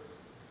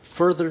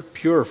further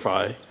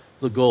purify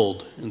the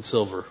gold and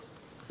silver,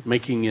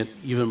 making it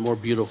even more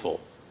beautiful.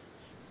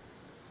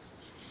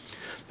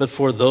 But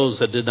for those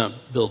that did not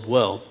build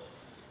well,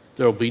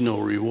 there will be no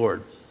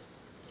reward.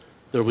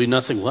 There will be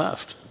nothing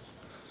left.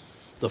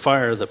 The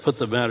fire that put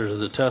the matter to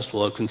the test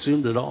will have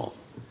consumed it all.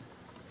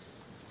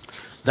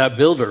 That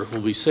builder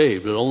will be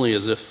saved, but only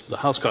as if the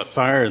house caught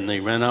fire and they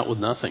ran out with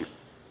nothing.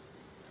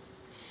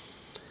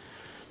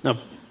 Now,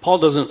 Paul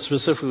doesn't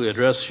specifically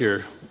address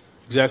here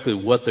exactly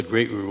what the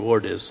great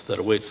reward is that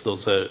awaits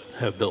those that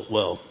have built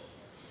well.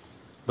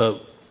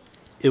 But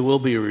it will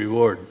be a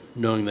reward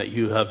knowing that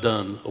you have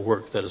done a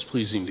work that is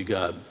pleasing to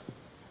God.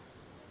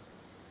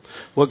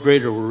 What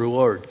greater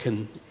reward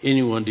can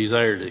anyone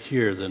desire to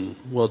hear than,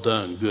 "Well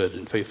done, good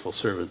and faithful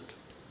servant"?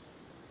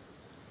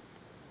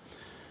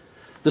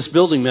 This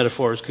building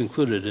metaphor is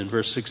concluded in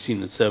verse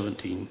 16 and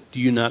 17. Do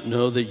you not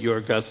know that you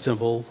are God's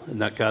temple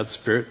and that God's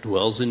Spirit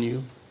dwells in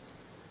you?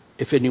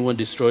 If anyone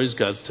destroys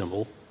God's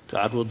temple,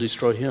 God will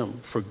destroy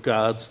him, for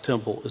God's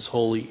temple is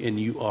holy and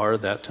you are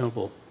that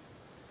temple.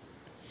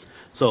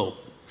 So,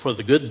 for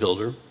the good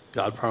builder,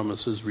 God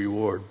promises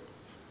reward.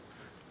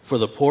 For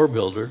the poor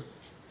builder,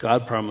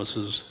 God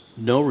promises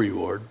no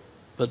reward,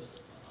 but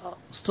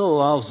still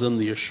allows them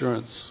the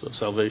assurance of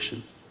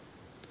salvation.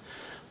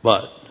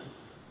 But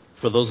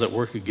for those that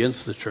work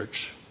against the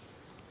church,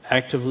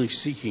 actively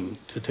seeking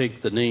to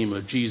take the name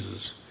of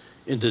Jesus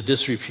into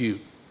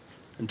disrepute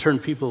and turn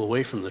people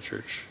away from the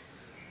church,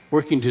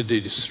 working to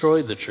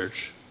destroy the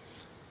church,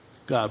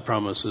 God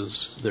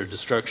promises their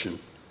destruction.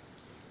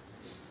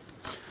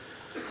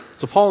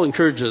 So Paul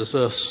encourages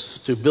us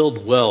to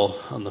build well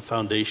on the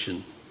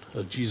foundation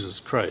of Jesus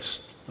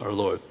Christ, our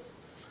Lord.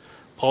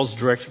 Paul's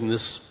directing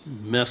this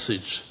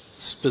message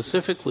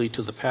specifically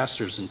to the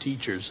pastors and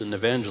teachers and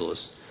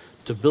evangelists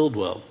to build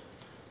well,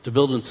 to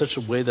build in such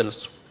a way that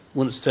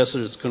when it's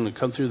tested, it's going to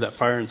come through that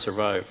fire and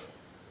survive.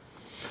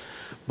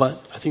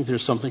 But I think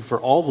there's something for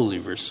all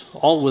believers,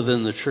 all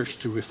within the church,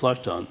 to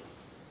reflect on.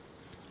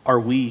 Are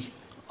we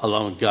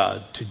allowing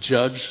God to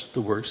judge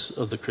the works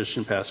of the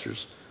Christian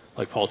pastors,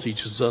 like Paul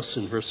teaches us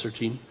in verse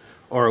 13?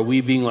 Or are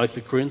we being like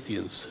the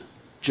Corinthians,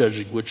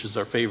 judging which is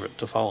our favorite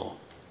to follow?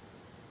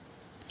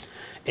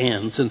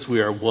 And since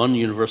we are one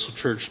universal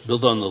church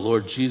built on the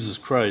Lord Jesus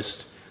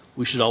Christ,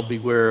 we should all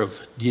beware of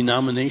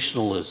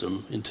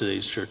denominationalism in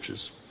today's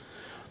churches.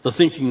 The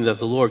thinking that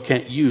the Lord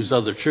can't use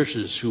other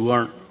churches who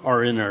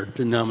are in our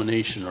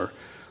denomination or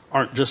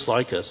aren't just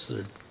like us.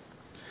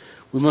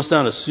 We must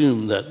not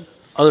assume that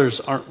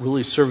others aren't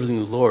really serving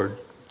the Lord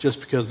just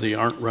because they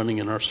aren't running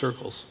in our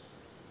circles.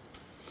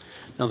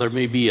 Now, there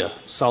may be a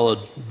solid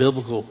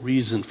biblical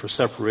reason for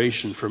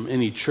separation from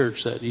any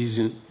church that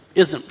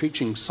isn't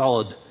preaching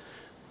solid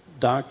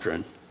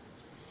doctrine,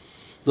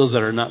 those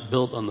that are not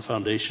built on the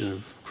foundation of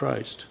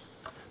Christ.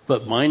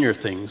 But minor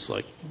things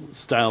like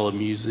style of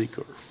music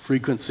or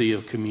frequency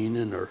of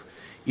communion or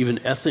even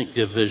ethnic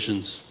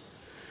divisions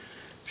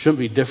shouldn't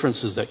be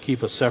differences that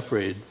keep us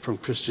separated from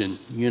Christian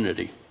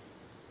unity.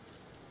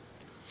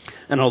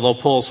 And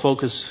although Paul's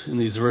focus in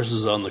these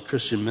verses on the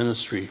Christian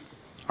ministry,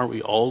 aren't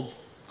we all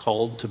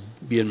called to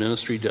be in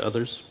ministry to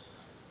others?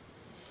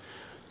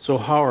 So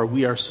how are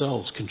we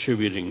ourselves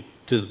contributing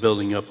to the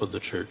building up of the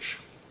church?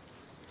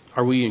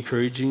 Are we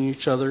encouraging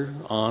each other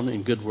on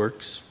in good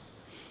works?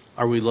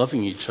 Are we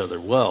loving each other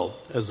well,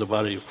 as the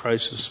body of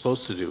Christ is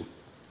supposed to do?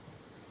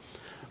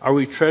 Are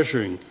we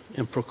treasuring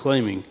and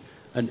proclaiming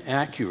an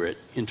accurate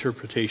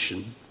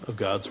interpretation of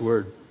God's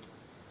Word?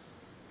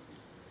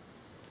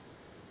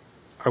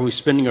 Are we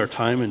spending our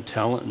time and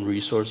talent and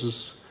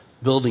resources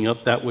building up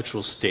that which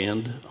will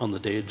stand on the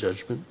day of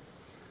judgment?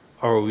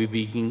 Or are we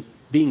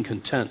being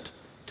content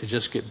to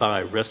just get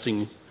by,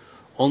 resting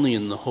only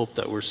in the hope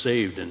that we're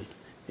saved and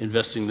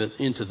investing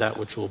into that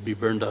which will be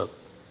burned up?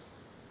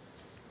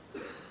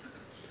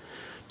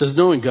 Does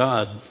knowing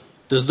God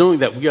Does knowing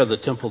that we are the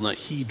temple and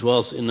that He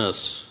dwells in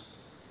us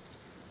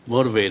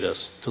motivate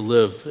us to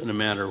live in a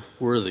manner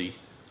worthy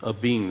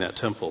of being that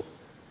temple?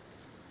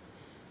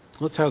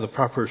 Let's have the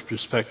proper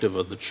perspective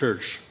of the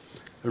church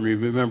and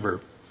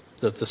remember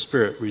that the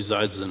Spirit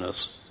resides in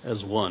us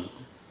as one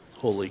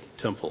holy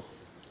temple.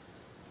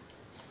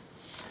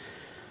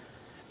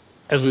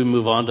 As we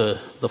move on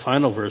to the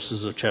final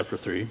verses of chapter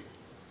 3,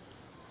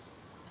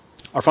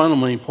 our final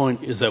main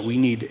point is that we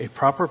need a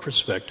proper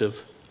perspective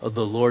of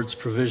the Lord's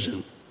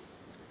provision.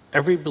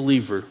 Every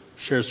believer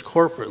shares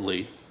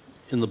corporately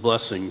in the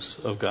blessings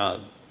of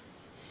God.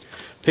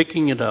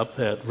 Picking it up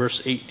at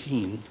verse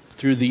 18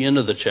 through the end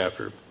of the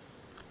chapter.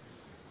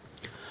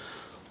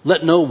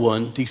 Let no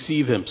one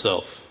deceive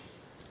himself.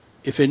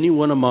 If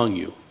anyone among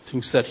you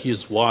thinks that he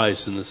is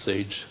wise in this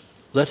age,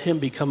 let him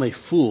become a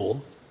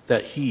fool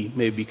that he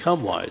may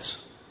become wise.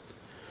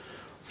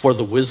 For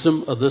the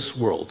wisdom of this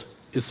world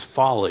is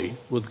folly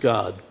with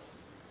God.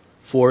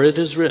 For it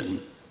is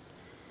written,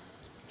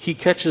 He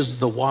catches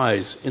the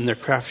wise in their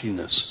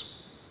craftiness.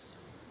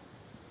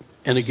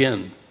 And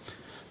again,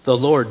 the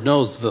Lord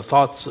knows the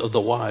thoughts of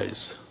the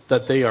wise,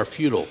 that they are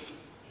futile.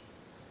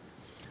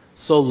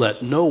 So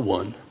let no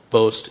one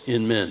boast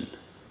in men,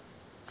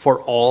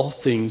 for all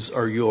things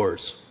are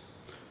yours,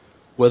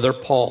 whether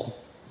Paul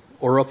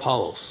or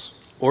Apollos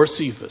or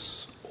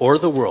Cephas or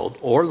the world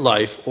or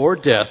life or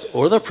death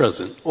or the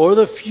present or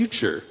the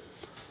future,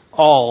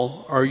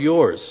 all are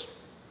yours.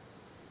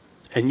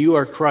 And you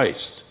are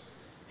Christ,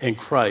 and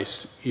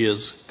Christ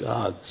is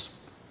God's.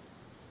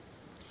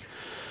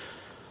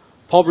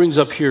 Paul brings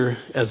up here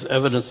as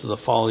evidence of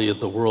the folly of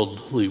the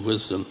worldly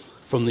wisdom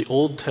from the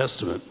Old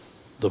Testament,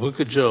 the book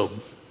of Job,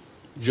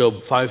 Job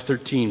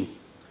 5:13.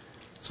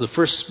 It's the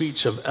first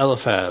speech of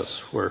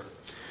Eliphaz, where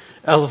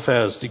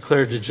Eliphaz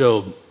declared to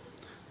Job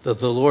that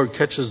the Lord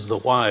catches the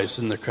wise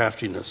in their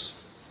craftiness.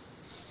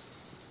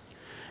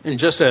 And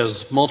just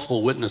as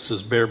multiple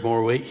witnesses bear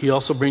more weight, he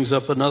also brings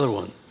up another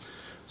one,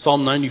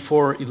 Psalm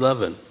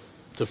 94:11,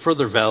 to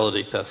further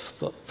validate that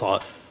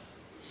thought.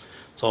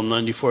 Psalm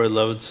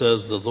 94:11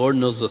 says, The Lord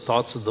knows the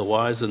thoughts of the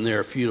wise, and they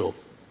are futile.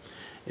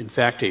 In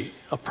fact,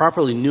 a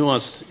properly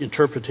nuanced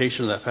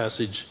interpretation of that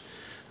passage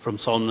from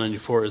Psalm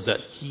 94 is that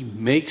He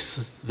makes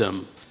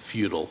them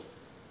futile.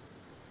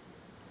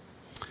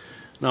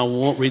 Now, we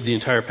won't read the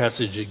entire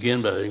passage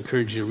again, but I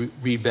encourage you to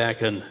read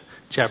back in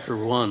chapter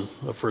 1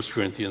 of 1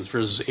 Corinthians,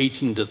 verses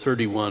 18 to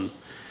 31,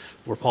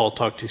 where Paul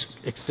talked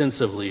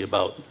extensively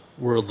about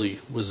worldly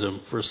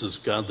wisdom versus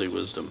godly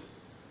wisdom.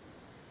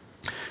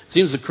 It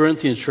seems the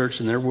Corinthian church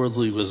in their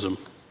worldly wisdom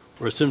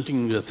were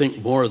attempting to think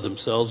more of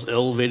themselves,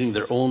 elevating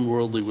their own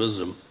worldly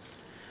wisdom.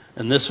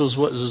 And this was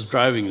what was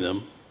driving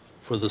them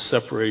for the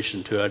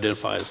separation to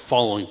identify as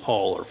following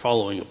Paul or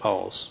following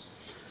Apollos.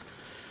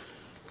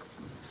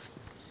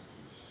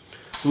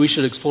 We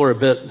should explore a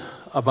bit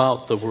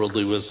about the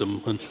worldly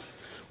wisdom.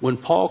 When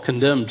Paul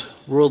condemned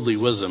worldly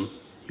wisdom,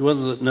 he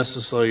wasn't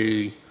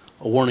necessarily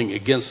a warning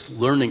against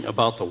learning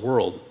about the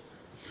world.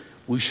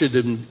 We should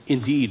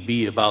indeed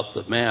be about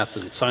the math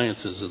and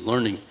sciences and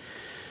learning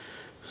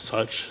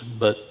such,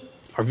 but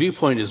our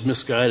viewpoint is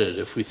misguided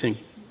if we think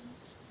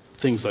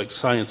things like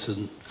science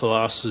and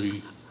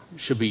philosophy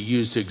should be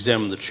used to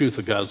examine the truth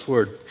of God's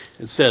Word.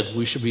 Instead,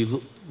 we should be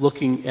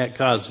looking at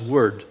God's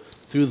Word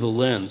through the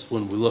lens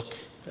when we look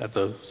at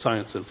the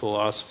science and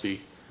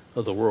philosophy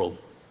of the world.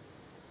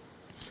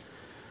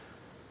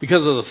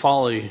 Because of the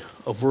folly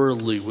of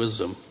worldly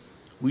wisdom,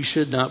 we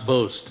should not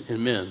boast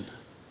in men,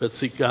 but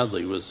seek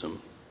godly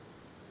wisdom.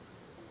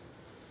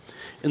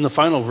 In the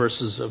final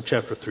verses of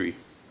chapter 3,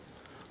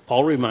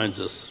 Paul reminds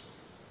us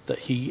that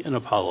he and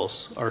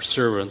Apollos are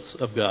servants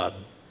of God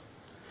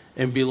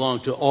and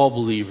belong to all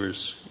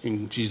believers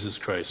in Jesus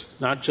Christ,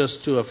 not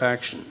just to a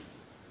faction.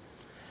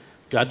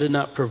 God did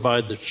not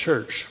provide the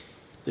church,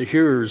 the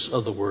hearers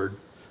of the word,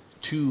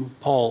 to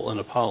Paul and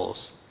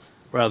Apollos.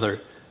 Rather,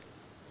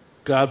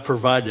 God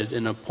provided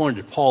and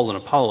appointed Paul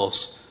and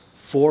Apollos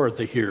for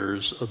the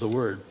hearers of the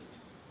word.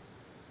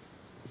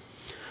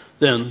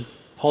 Then,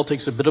 Paul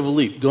takes a bit of a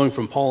leap, going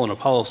from Paul and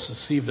Apollos to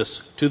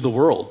Cephas to the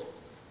world.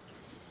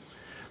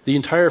 The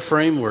entire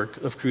framework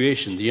of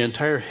creation, the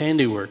entire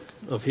handiwork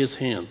of his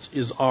hands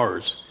is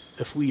ours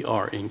if we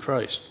are in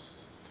Christ.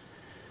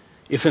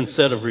 If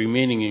instead of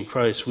remaining in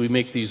Christ, we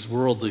make these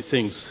worldly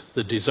things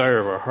the desire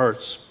of our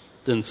hearts,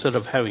 then instead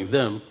of having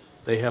them,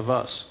 they have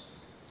us.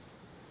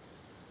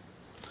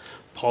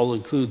 Paul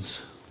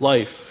includes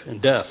life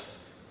and death.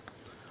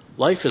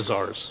 Life is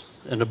ours,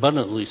 and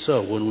abundantly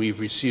so when we've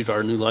received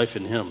our new life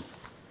in Him.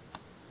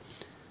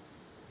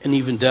 And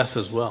even death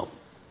as well.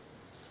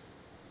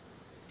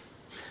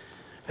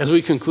 As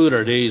we conclude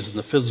our days and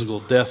the physical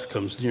death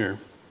comes near,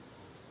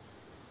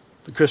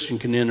 the Christian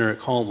can enter it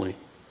calmly,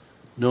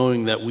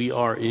 knowing that we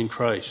are in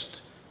Christ,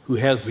 who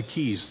has the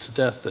keys to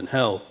death and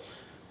hell,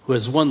 who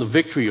has won the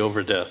victory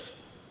over death.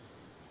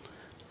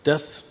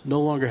 Death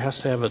no longer has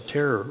to have a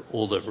terror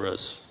over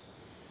us.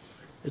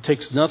 It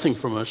takes nothing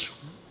from us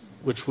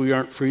which we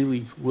aren't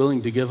freely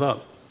willing to give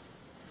up.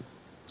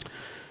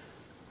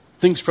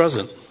 Things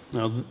present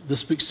Now,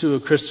 this speaks to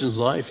a Christian's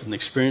life and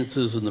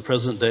experiences in the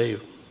present day.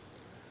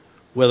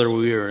 Whether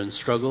we are in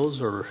struggles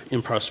or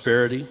in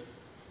prosperity,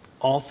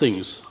 all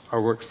things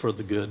are worked for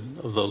the good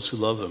of those who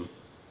love Him.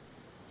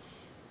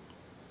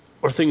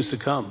 Or things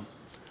to come.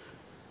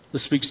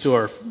 This speaks to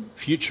our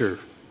future,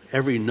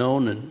 every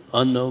known and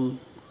unknown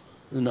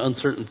and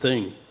uncertain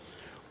thing,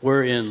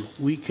 wherein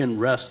we can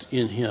rest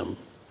in Him.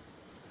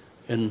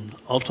 And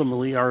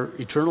ultimately our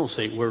eternal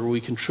state, where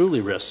we can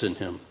truly rest in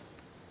Him.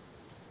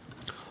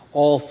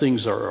 All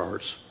things are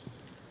ours.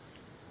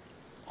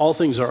 All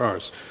things are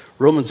ours.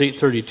 Romans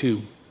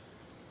 8:32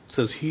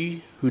 says,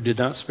 "He who did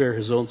not spare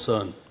His own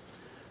Son,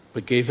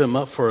 but gave Him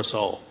up for us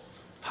all,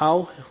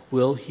 how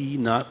will He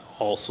not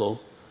also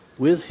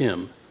with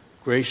Him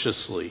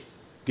graciously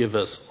give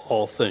us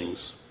all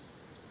things?"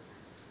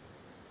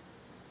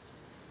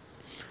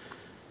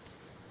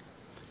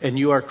 And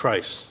you are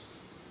Christ.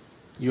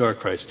 You are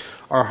Christ.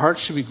 Our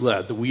hearts should be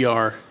glad that we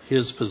are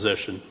His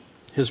possession,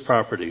 His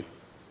property.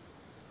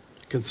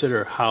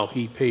 Consider how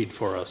He paid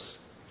for us.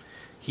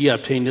 He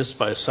obtained us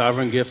by a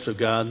sovereign gift of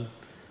God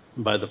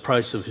and by the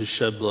price of His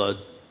shed blood.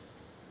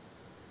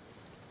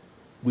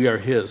 We are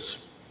His,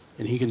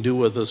 and He can do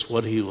with us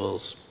what He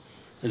wills.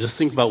 And just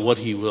think about what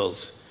He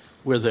wills.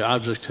 We're the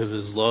object of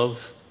His love,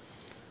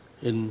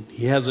 and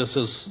He has us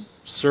as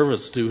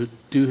servants to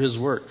do His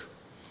work,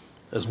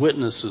 as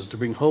witnesses to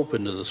bring hope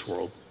into this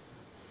world.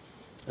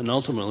 And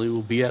ultimately,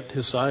 we'll be at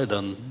His side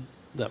on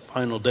that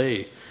final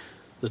day,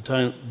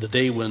 the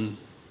day when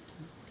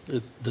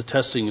the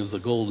testing of the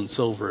gold and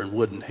silver and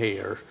wood and hay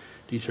are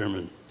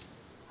determined.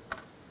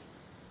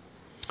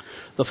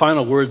 The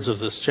final words of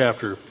this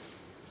chapter,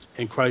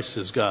 "And Christ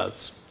is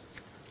God's."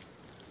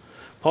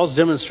 Paul's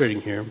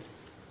demonstrating here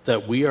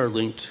that we are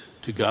linked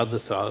to God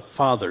the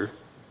Father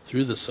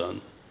through the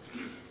Son.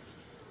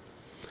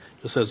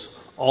 It says,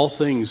 all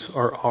things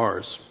are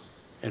ours,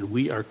 and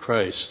we are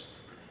Christ.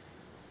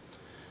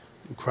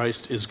 And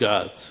Christ is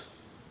God's.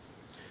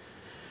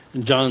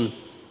 In John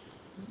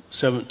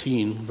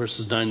 17,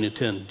 verses 9 to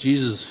 10,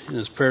 Jesus, in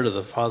His prayer to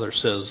the Father,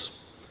 says,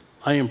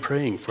 "I am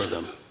praying for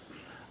them.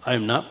 I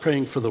am not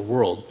praying for the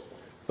world,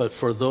 but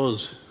for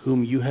those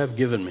whom you have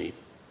given me.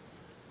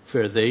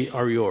 For they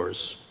are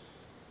yours.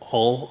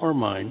 All are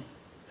mine,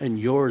 and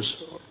yours.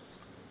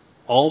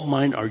 All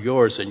mine are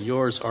yours, and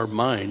yours are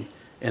mine,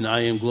 and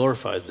I am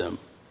glorified them."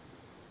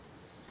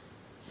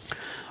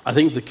 I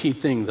think the key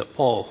thing that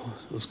Paul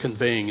was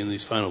conveying in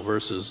these final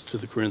verses to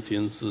the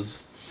Corinthians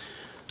is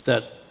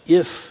that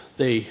if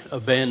they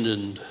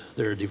abandoned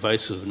their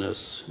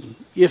divisiveness,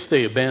 if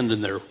they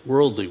abandoned their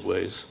worldly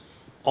ways,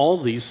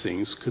 all these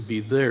things could be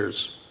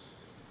theirs,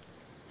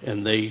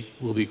 and they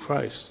will be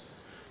Christ.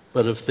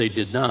 But if they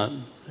did not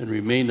and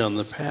remained on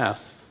the path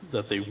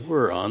that they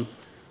were on,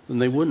 then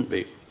they wouldn't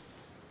be.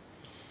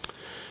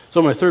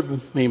 So my third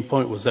main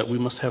point was that we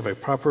must have a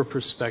proper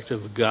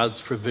perspective of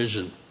God's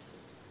provision.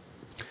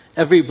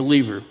 Every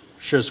believer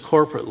shares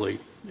corporately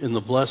in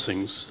the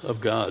blessings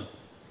of God.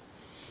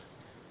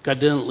 God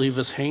didn't leave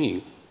us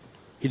hanging.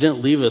 He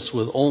didn't leave us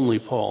with only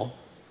Paul.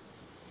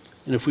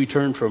 And if we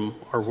turn from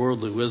our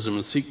worldly wisdom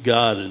and seek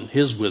God and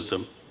His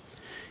wisdom,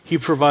 He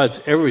provides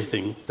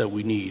everything that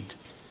we need.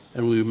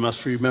 And we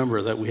must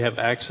remember that we have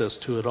access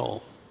to it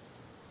all.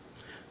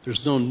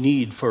 There's no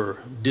need for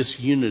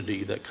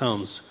disunity that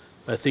comes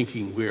by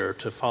thinking we are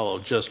to follow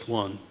just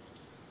one.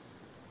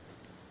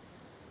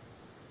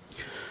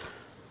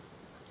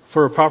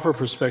 For a proper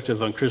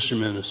perspective on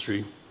Christian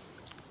ministry,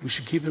 we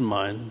should keep in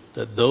mind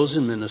that those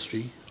in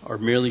ministry are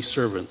merely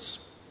servants,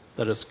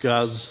 that it's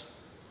God's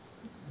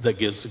that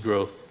gives the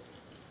growth.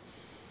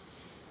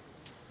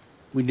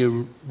 We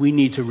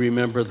need to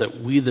remember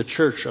that we, the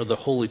church, are the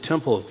holy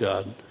temple of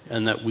God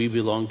and that we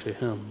belong to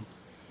Him.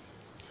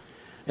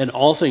 And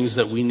all things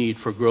that we need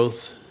for growth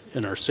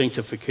in our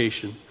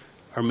sanctification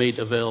are made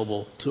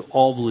available to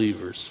all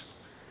believers.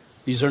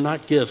 These are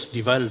not gifts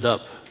divided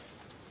up,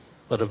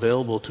 but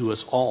available to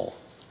us all.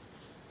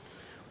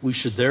 We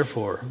should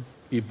therefore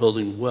be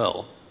building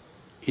well,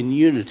 in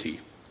unity,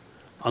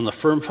 on the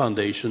firm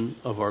foundation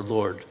of our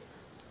Lord,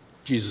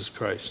 Jesus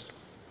Christ.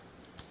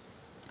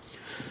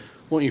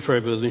 Won't you pray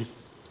with me?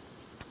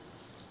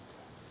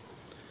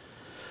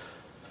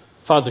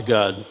 Father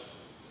God,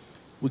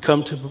 we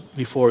come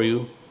before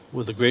you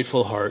with a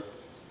grateful heart,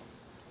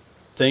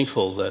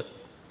 thankful that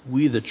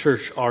we, the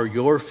church, are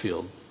your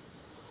field,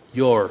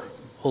 your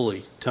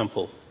holy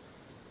temple.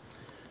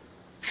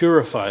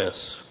 Purify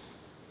us,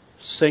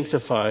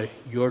 sanctify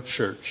your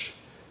church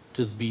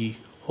to be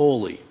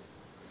holy,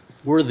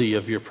 worthy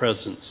of your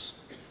presence.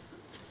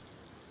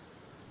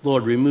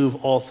 Lord, remove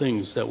all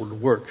things that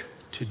would work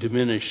to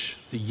diminish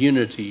the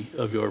unity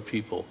of your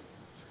people,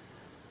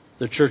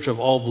 the church of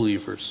all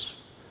believers,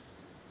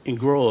 and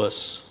grow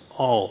us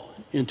all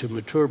into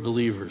mature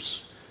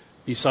believers,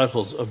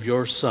 disciples of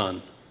your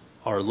Son,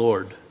 our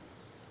Lord,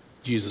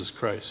 Jesus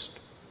Christ.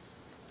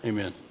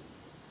 Amen.